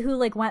somebody who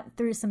like went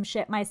through some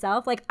shit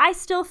myself, like I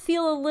still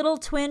feel a little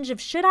twinge of,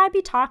 should I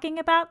be talking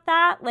about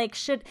that? Like,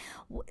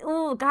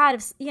 oh God,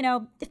 if, you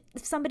know,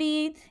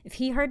 if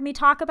he heard me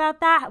talk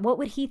about that, what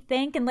would he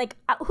think? And like,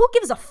 who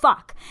gives a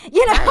fuck?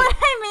 You know what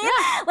I mean?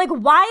 Yeah.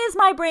 Like, why is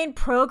my brain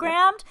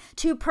programmed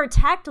to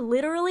protect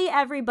literally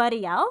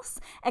everybody else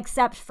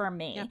except for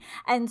me? Yeah.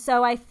 And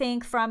so I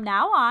think from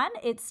now on,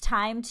 it's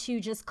time to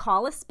just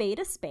call a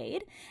spade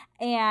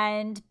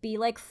and be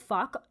like,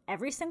 fuck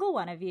every single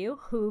one of you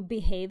who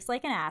behaves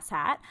like an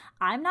asshat.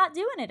 I'm not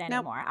doing it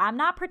anymore. Nope. I'm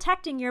not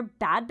protecting your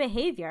bad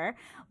behavior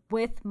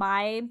with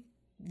my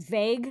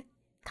vague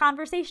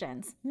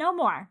conversations. No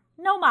more.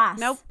 No mas.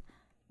 Nope.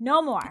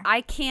 No more.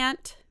 I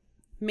can't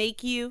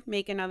make you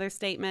make another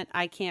statement.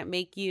 I can't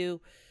make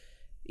you,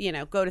 you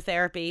know, go to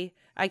therapy.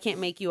 I can't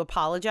make you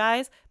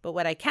apologize. But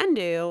what I can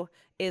do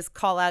is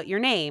call out your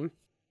name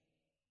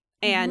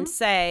and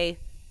say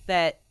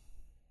that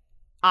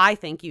I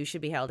think you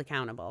should be held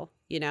accountable,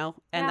 you know?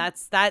 And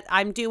that's that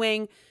I'm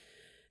doing,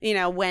 you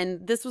know,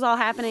 when this was all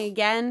happening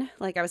again,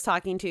 like I was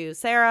talking to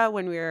Sarah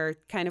when we were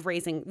kind of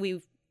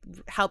we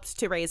helped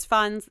to raise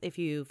funds. If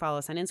you follow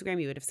us on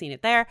Instagram, you would have seen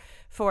it there,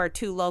 for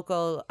 2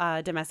 local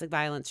domestic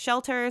violence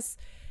shelters.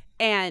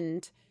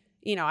 And,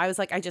 you know, I was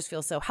like, I just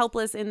feel so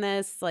helpless in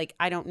this. Like,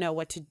 I don't know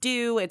what to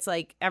do. It's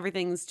like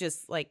everything's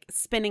just like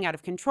spinning out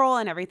of control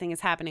and everything is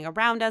happening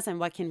around us. And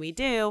what can we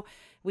do?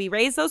 We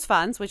raised those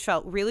funds, which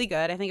felt really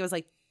good. I think it was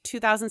like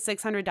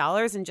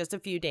 $2,600 in just a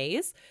few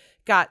days.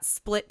 Got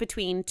split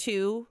between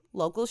 2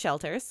 local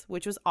shelters,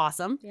 which was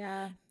awesome.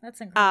 Yeah, that's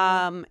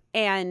incredible.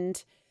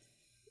 And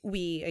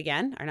we,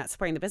 again, are not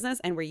supporting the business,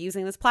 and we're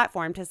using this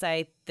platform to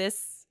say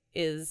this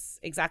is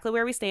exactly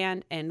where we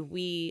stand, and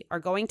we are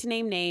going to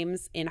name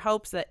names in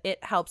hopes that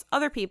it helps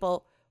other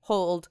people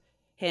hold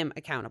him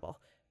accountable.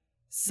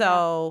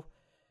 So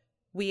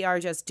we are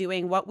just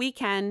doing what we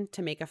can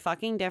to make a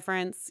fucking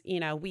difference. You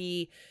know,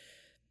 we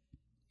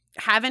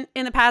haven't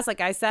in the past,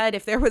 like I said,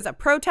 if there was a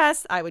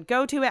protest, I would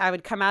go to it. I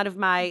would come out of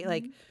my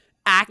like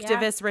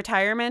activist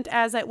retirement,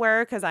 as it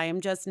were, because I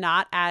am just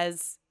not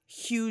as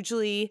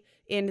hugely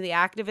into the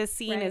activist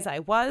scene as I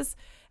was.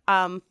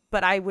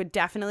 But I would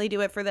definitely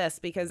do it for this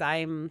because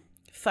I'm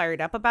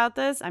fired up about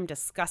this. I'm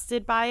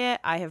disgusted by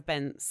it. I have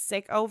been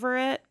sick over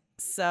it.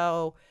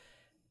 So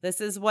this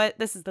is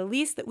the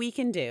least that we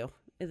can do.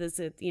 It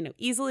is, you know,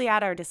 easily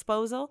at our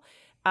disposal.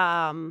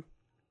 You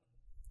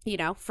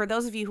know, for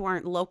those of you who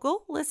aren't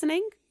local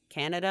listening,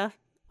 Canada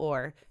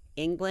or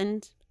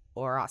England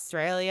or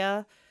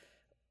Australia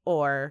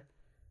or,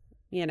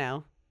 you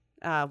know,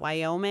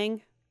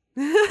 Wyoming,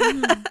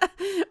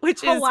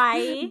 which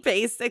Hawaii. is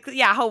basically,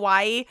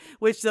 Hawaii,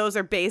 which those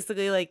are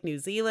basically like New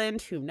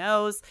Zealand. Who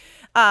knows?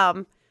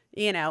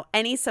 You know,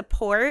 any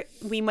support.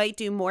 We might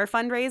do more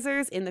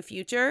fundraisers in the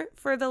future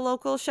for the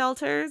local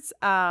shelters.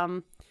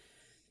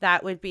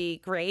 That would be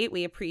great.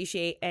 We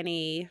appreciate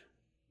any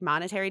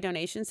monetary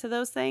donations to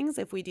those things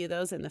if we do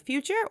those in the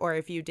future, or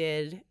if you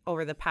did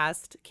over the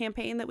past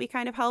campaign that we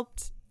kind of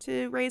helped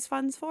to raise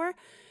funds for.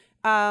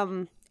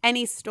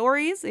 Any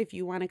stories, if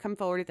you want to come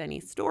forward with any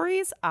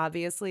stories,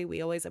 obviously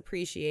we always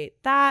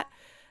appreciate that.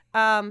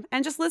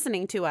 And just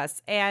listening to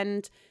us.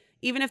 And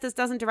even if this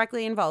doesn't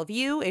directly involve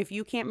you, if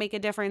you can't make a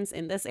difference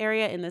in this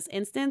area, in this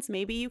instance,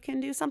 maybe you can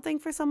do something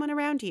for someone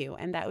around you,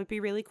 and that would be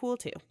really cool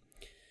too.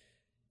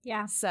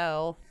 Yeah.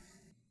 So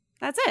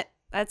that's it.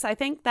 I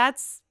think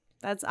that's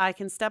I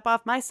can step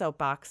off my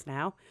soapbox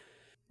now.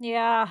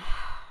 Yeah.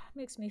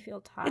 Makes me feel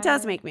tired. It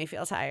does make me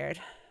feel tired.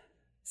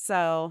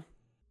 So.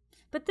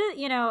 But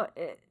you know,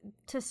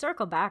 to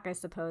circle back, I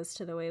suppose,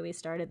 to the way we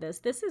started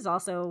this is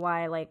also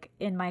why, like,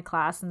 in my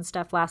class and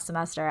stuff last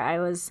semester, I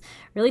was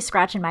really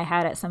scratching my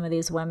head at some of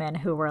these women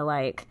who were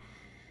like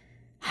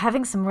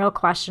having some real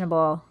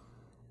questionable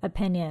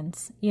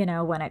opinions, you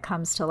know, when it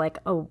comes to like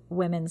a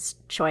woman's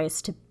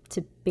choice to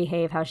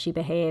behave how she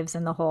behaves,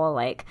 and the whole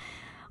like,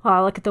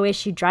 oh, look at the way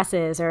she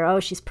dresses, or oh,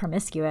 she's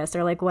promiscuous,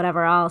 or like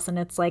whatever else. And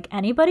it's like,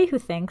 anybody who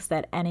thinks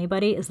that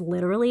anybody is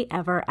literally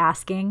ever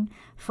asking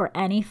for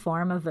any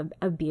form of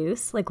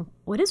abuse, like,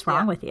 what is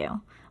wrong with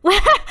you?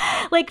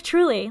 Like,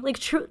 truly, like,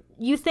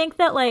 you think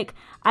that like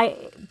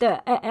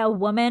a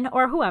woman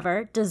or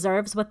whoever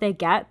deserves what they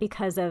get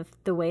because of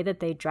the way that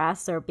they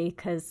dress, or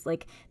because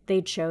like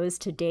they chose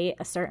to date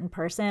a certain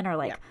person, or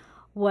like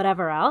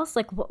whatever else?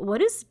 Like,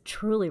 what is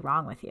truly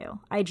wrong with you?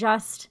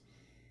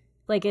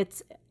 Like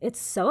it's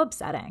so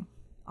upsetting,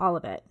 all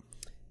of it.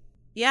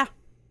 Yeah,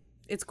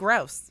 it's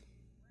gross.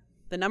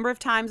 The number of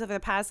times over the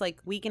past like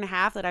week and a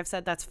half that I've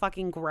said that's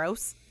fucking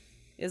gross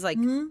is like,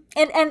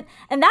 and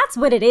that's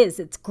what it is.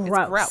 It's gross.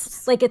 It's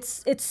gross. Like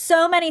it's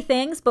so many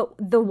things, but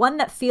the one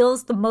that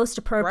feels the most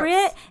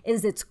appropriate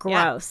is it's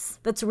gross. Yeah.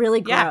 That's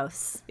really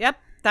gross. Yep.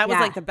 That was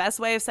like the best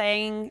way of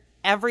saying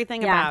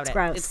everything about it.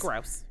 Gross. It's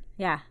gross.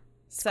 Yeah.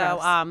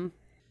 So,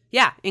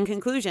 yeah, in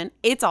conclusion,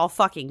 it's all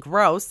fucking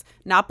gross.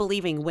 Not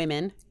believing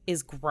women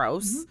is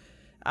gross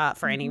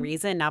for any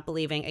reason. Not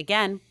believing,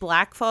 again,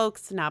 black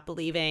folks, not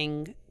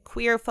believing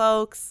queer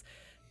folks.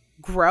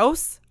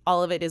 Gross.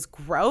 All of it is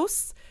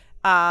gross.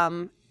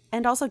 And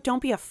also,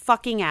 don't be a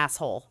fucking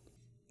asshole.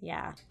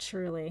 Yeah,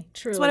 truly.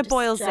 That's what it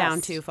boils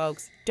down to,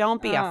 folks.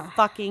 Don't be a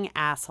fucking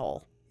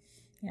asshole.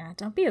 Yeah,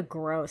 don't be a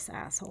gross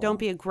asshole. Don't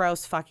be a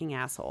gross fucking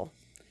asshole.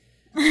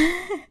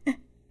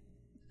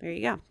 There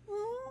you go.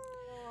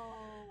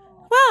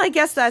 Well, I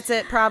guess that's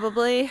it,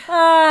 probably.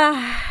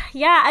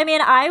 Yeah, I mean,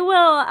 I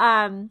will.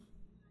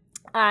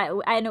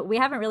 I know we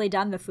haven't really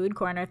done the food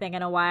corner thing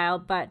in a while,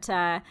 but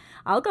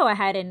I'll go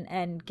ahead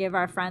and give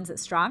our friends at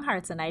Strong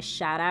Hearts a nice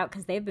shout out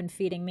because they've been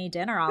feeding me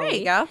dinner all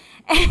week. There you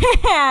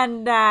go.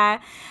 And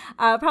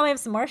I'll probably have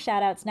some more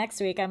shout outs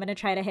next week. I'm going to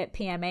try to hit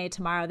PMA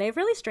tomorrow. They have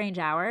really strange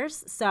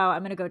hours, so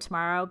I'm going to go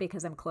tomorrow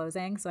because I'm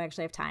closing, so I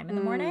actually have time in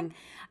the morning.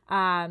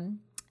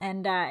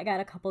 And I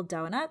got a couple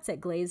donuts at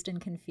Glazed and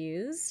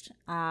Confused,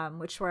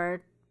 which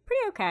were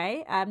pretty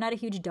okay. I'm not a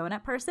huge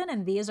donut person,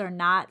 and these are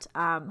not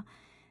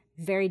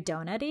very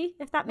donut-y,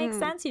 if that makes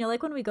sense. You know,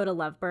 like when we go to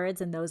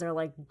Lovebirds and those are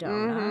like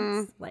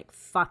donuts, like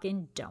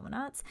fucking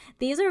donuts.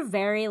 These are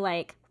very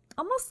like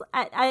almost.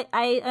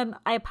 I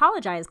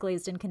apologize,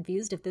 Glazed and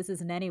Confused, if this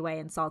is in any way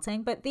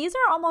insulting, but these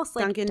are almost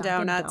like Dunkin'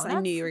 Donuts. I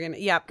knew you were gonna.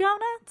 Yep.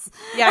 Donuts.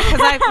 Yeah,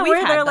 because we've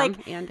had them,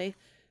 like, Andy.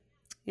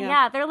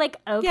 Yeah, they're like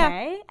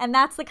okay, and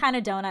that's the kind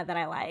of donut that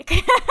I like.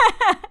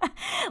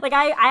 Like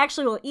I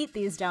actually will eat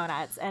these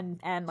donuts,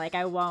 and like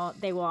I won't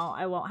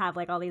have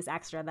like all these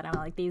extra that I'm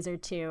like, these are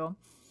too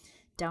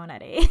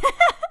donut-y.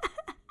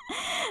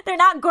 They're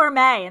not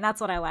gourmet, and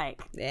that's what I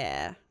like.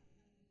 Yeah,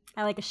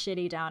 I like a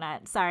shitty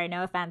donut. Sorry,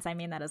 no offense. I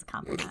mean that as a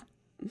compliment.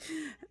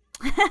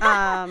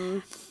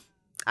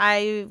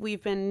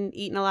 We've been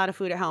eating a lot of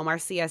food at home. Our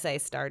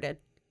CSA started,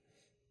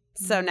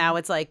 so now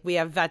it's like we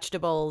have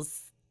vegetables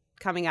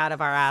coming out of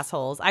our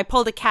assholes. I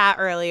pulled a cat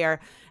earlier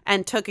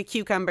and took a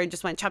cucumber and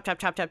just went chop, chop,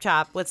 chop, chop,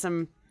 chop with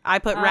some, I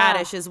put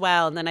radish as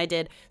well. And then I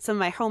did some of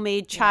my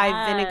homemade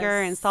chive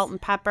vinegar and salt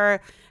and pepper.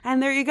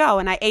 And there you go.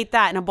 And I ate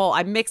that in a bowl.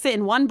 I mixed it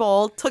in one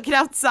bowl, took it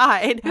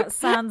outside. That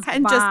sounds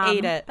and bomb. Just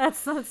ate it.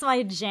 That's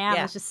my jam.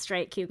 It's just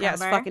straight cucumber. Yeah,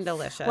 it's fucking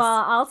delicious.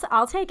 Well,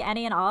 I'll take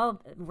any and all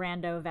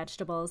rando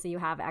vegetables that you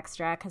have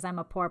extra because I'm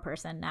a poor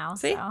person now.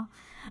 See? So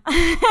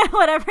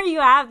whatever you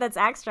have that's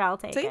extra, I'll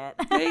take it.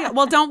 There you go.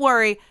 Well, don't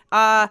worry.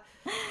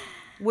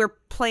 We're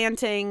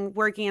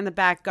working in the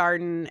back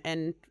garden,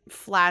 and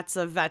flats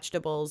of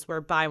vegetables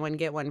were buy one,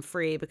 get one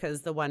free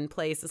because the one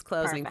place is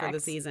closing for the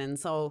season.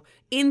 So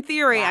in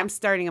theory, I'm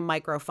starting a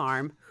micro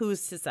farm.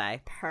 Who's to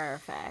say?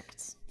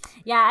 Perfect.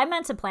 Yeah, I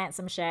meant to plant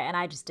some shit, and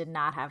I just did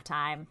not have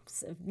time.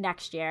 So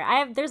next year,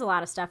 there's a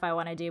lot of stuff I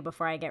want to do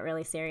before I get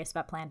really serious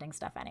about planting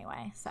stuff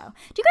anyway. So do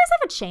you guys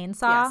have a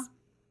chainsaw? Yes.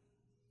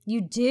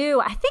 You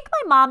do. I think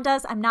my mom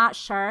does. I'm not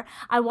sure.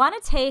 I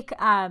want to take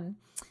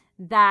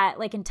that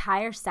like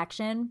entire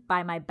section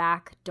by my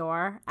back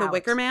door The out.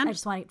 Wicker Man? I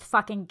just want to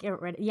fucking get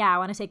rid of it. Yeah, I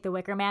want to take the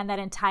Wicker Man, that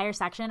entire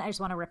section. I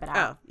just want to rip it out.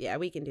 Oh, yeah,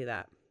 we can do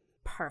that.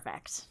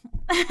 Perfect.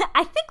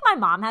 I think my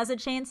mom has a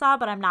chainsaw,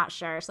 but I'm not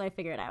sure, so I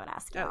figured I would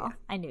ask you all.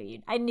 Yeah.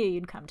 I knew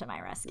you'd come to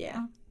my rescue.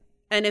 Yeah.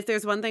 And if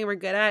there's one thing we're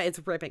good at, it's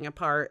ripping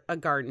apart a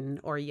garden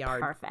or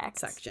yard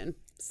section.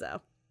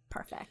 So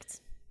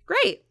perfect.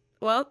 Great.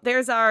 Well,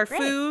 there's our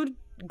food,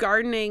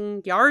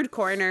 gardening, yard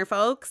corner,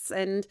 folks.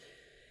 And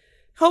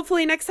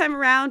hopefully next time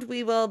around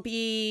we will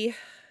be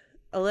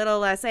a little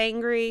less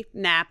angry.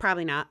 Nah,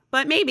 probably not.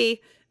 But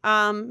maybe.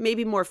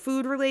 Maybe more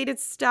food-related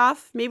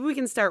stuff. Maybe we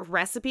can start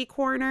recipe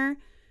corner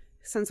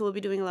since we'll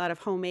be doing a lot of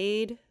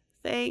homemade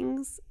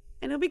things.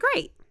 And it'll be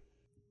great.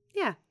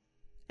 Yeah.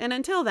 And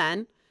until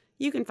then,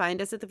 you can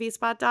find us at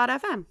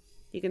thevspot.fm.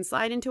 You can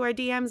slide into our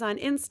DMs on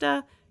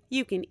Insta.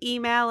 You can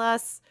email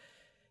us.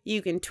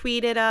 You can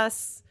tweet at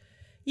us.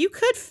 You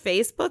could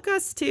Facebook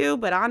us too,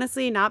 but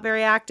honestly, not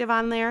very active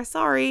on there.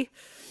 Sorry.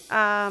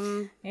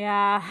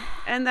 Yeah.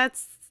 And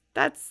that's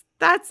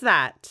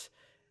that.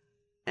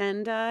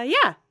 And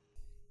yeah,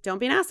 don't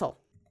be an asshole.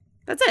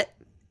 That's it.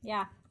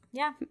 Yeah.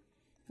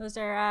 Those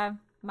are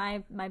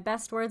my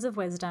best words of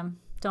wisdom.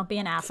 Don't be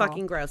an asshole.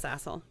 Fucking gross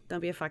asshole. Don't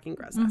be a fucking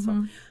gross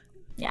asshole.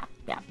 Yeah.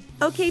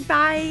 Okay,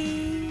 bye.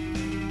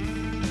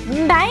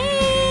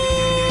 Bye.